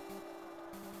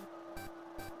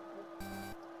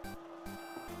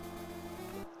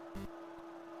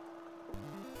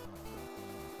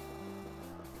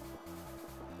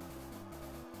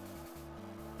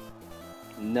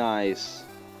 Nice.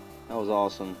 That was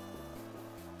awesome.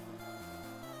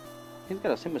 He's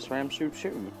got a Simisram shoot.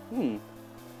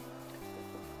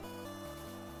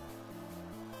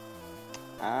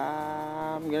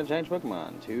 I'm gonna change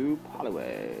Pokemon to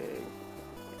Poliwag.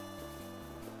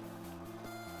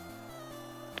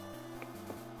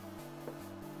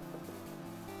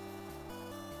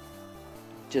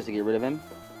 Just to get rid of him.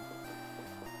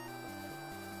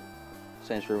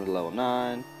 Sandshrew with level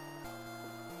 9.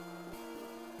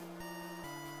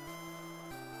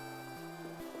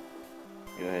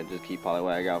 Go ahead and just keep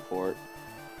Poliwag out for it.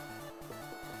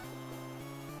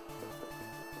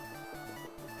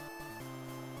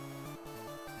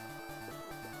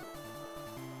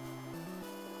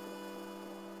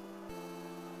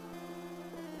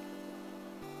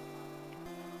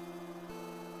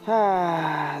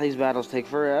 These battles take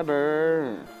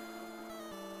forever.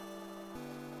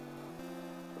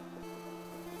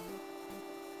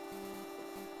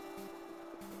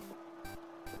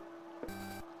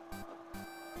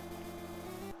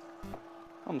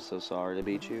 I'm so sorry to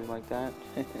beat you like that.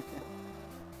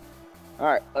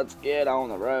 Alright, let's get on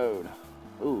the road.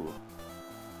 Ooh.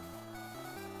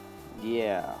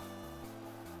 Yeah.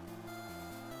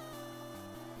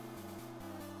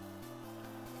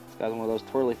 This guy's one of those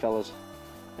twirly fellas.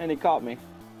 And he caught me.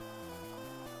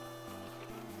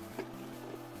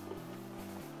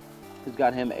 He's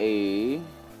got him a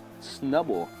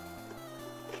Snubbull.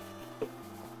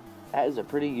 That is a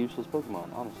pretty useless Pokemon,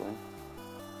 honestly.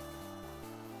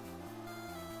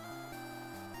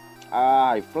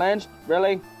 Ah, he flinched?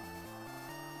 Really?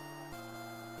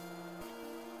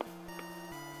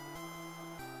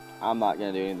 I'm not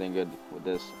going to do anything good with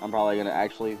this. I'm probably going to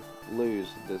actually lose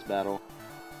this battle.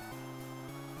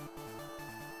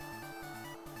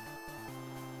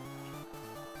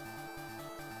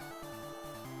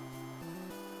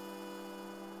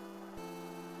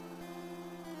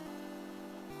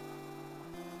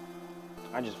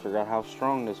 I just forgot how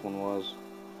strong this one was.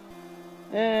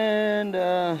 And,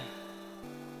 well,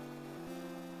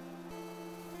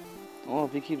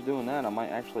 if he keeps doing that, I might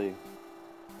actually...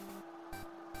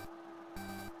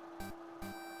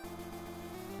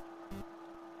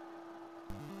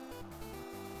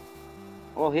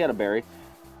 Well, he had a berry.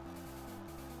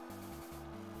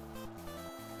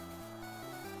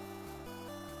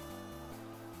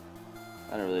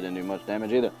 That really didn't do much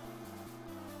damage either.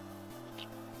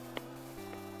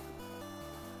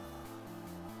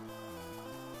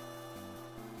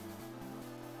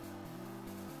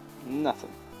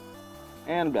 Nothing.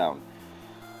 And down.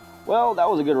 Well, that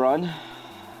was a good run.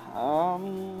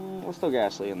 Let's throw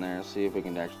Ghastly in there and see if we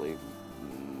can actually...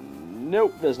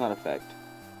 Nope, does not affect.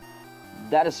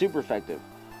 That is super effective.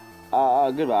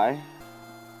 Goodbye.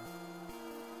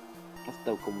 Let's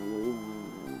throw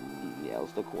yeah,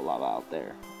 let's throw Koalava out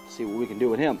there. See what we can do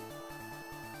with him.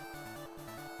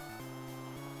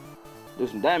 Do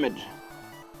some damage.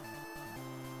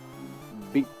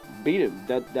 Beat him.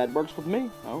 That works with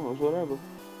me. Oh, it's whatever.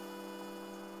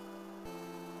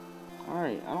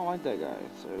 Alright, I don't like that guy,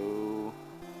 so...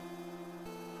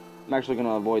 I'm actually going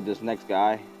to avoid this next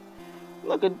guy.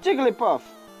 Look at Jigglypuff!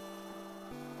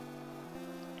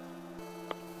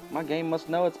 My game must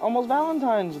know it's almost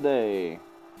Valentine's Day.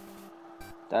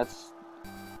 That's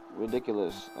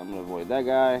ridiculous. I'm going to avoid that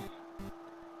guy.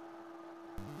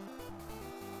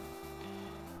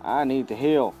 I need to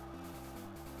heal.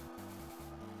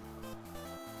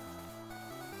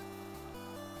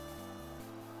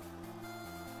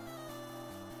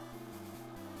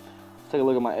 Take a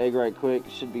look at my egg right quick.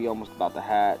 It should be almost about to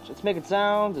hatch. It's making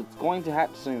sounds. It's going to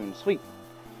hatch soon. Sweet.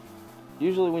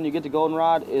 Usually when you get to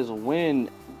Goldenrod is when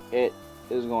it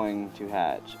is going to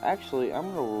hatch. Actually,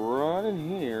 I'm gonna run in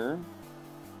here.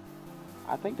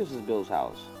 I think this is Bill's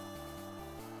house.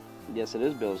 Yes, it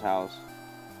is Bill's house.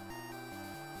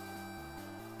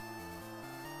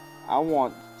 I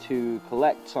want to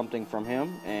collect something from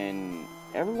him, and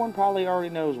everyone probably already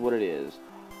knows what it is.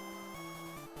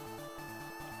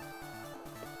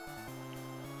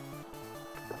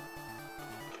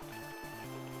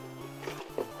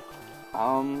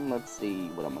 Let's see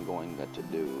what I'm going to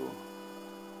do.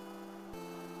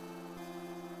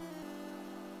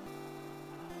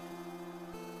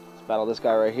 Let's battle this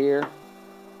guy right here.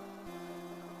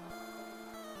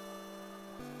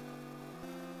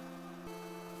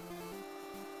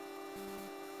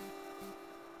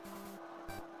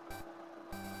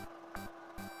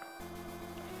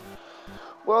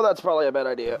 Well, that's probably a bad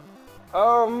idea.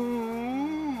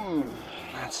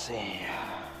 Let's see.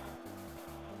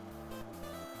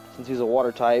 Since he's a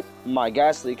water type, my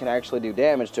Ghastly can actually do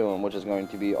damage to him, which is going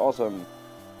to be awesome.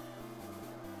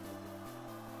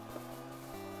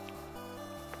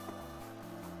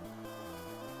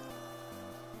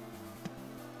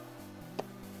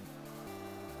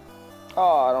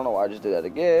 Oh, I don't know why I just did that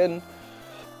again.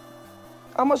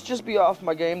 I must just be off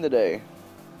my game today.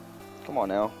 Come on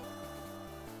now.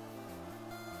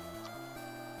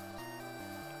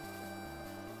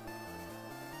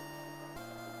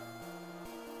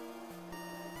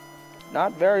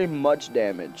 Not very much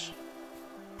damage.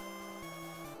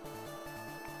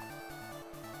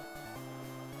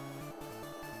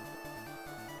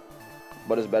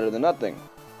 But it's better than nothing.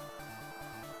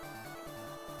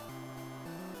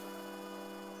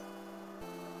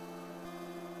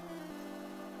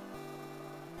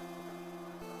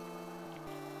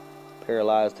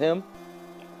 Paralyzed him.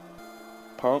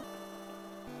 Punk.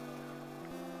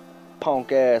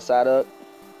 Punk ass side up.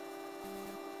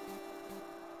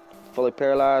 Fully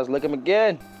paralyzed. Lick him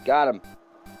again. Got him.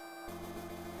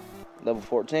 Level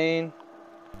 14.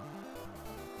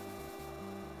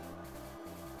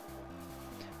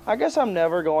 I guess I'm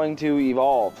never going to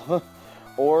evolve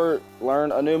or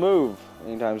learn a new move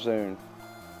anytime soon.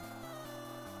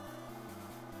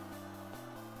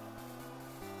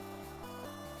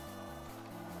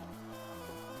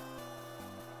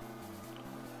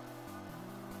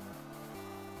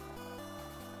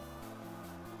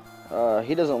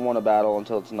 He doesn't want to battle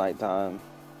until it's nighttime.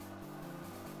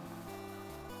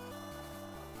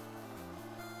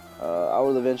 I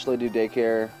will eventually do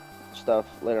daycare stuff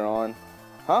later on.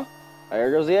 Huh?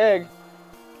 There goes the egg.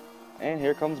 And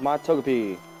here comes my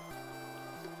Togepi.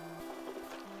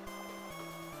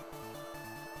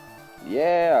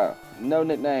 Yeah, no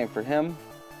nickname for him.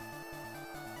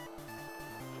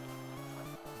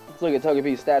 Let's look at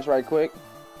Togepi's stats right quick.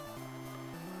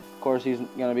 Of course, he's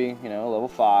going to be, level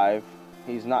 5.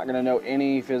 He's not going to know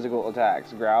any physical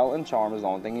attacks. Growl and Charm is the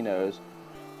only thing he knows.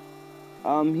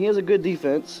 He has a good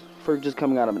defense for just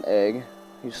coming out of an egg.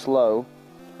 He's slow,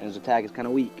 and his attack is kind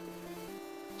of weak.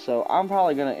 So I'm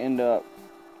probably going to end up,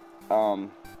 I'm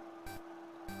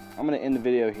going to end the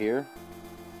video here.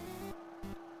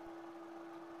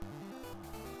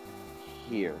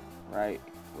 Here, right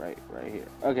here.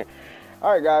 Okay.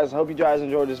 Alright guys, I hope you guys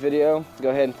enjoyed this video. Go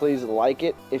ahead and please like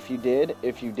it if you did.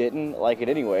 If you didn't, like it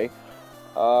anyway.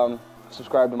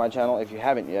 Subscribe to my channel if you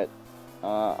haven't yet.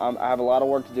 I have a lot of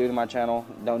work to do to my channel.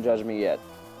 Don't judge me yet.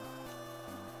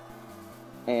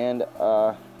 And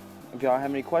if y'all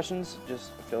have any questions,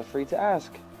 just feel free to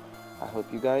ask. I hope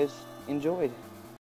you guys enjoyed.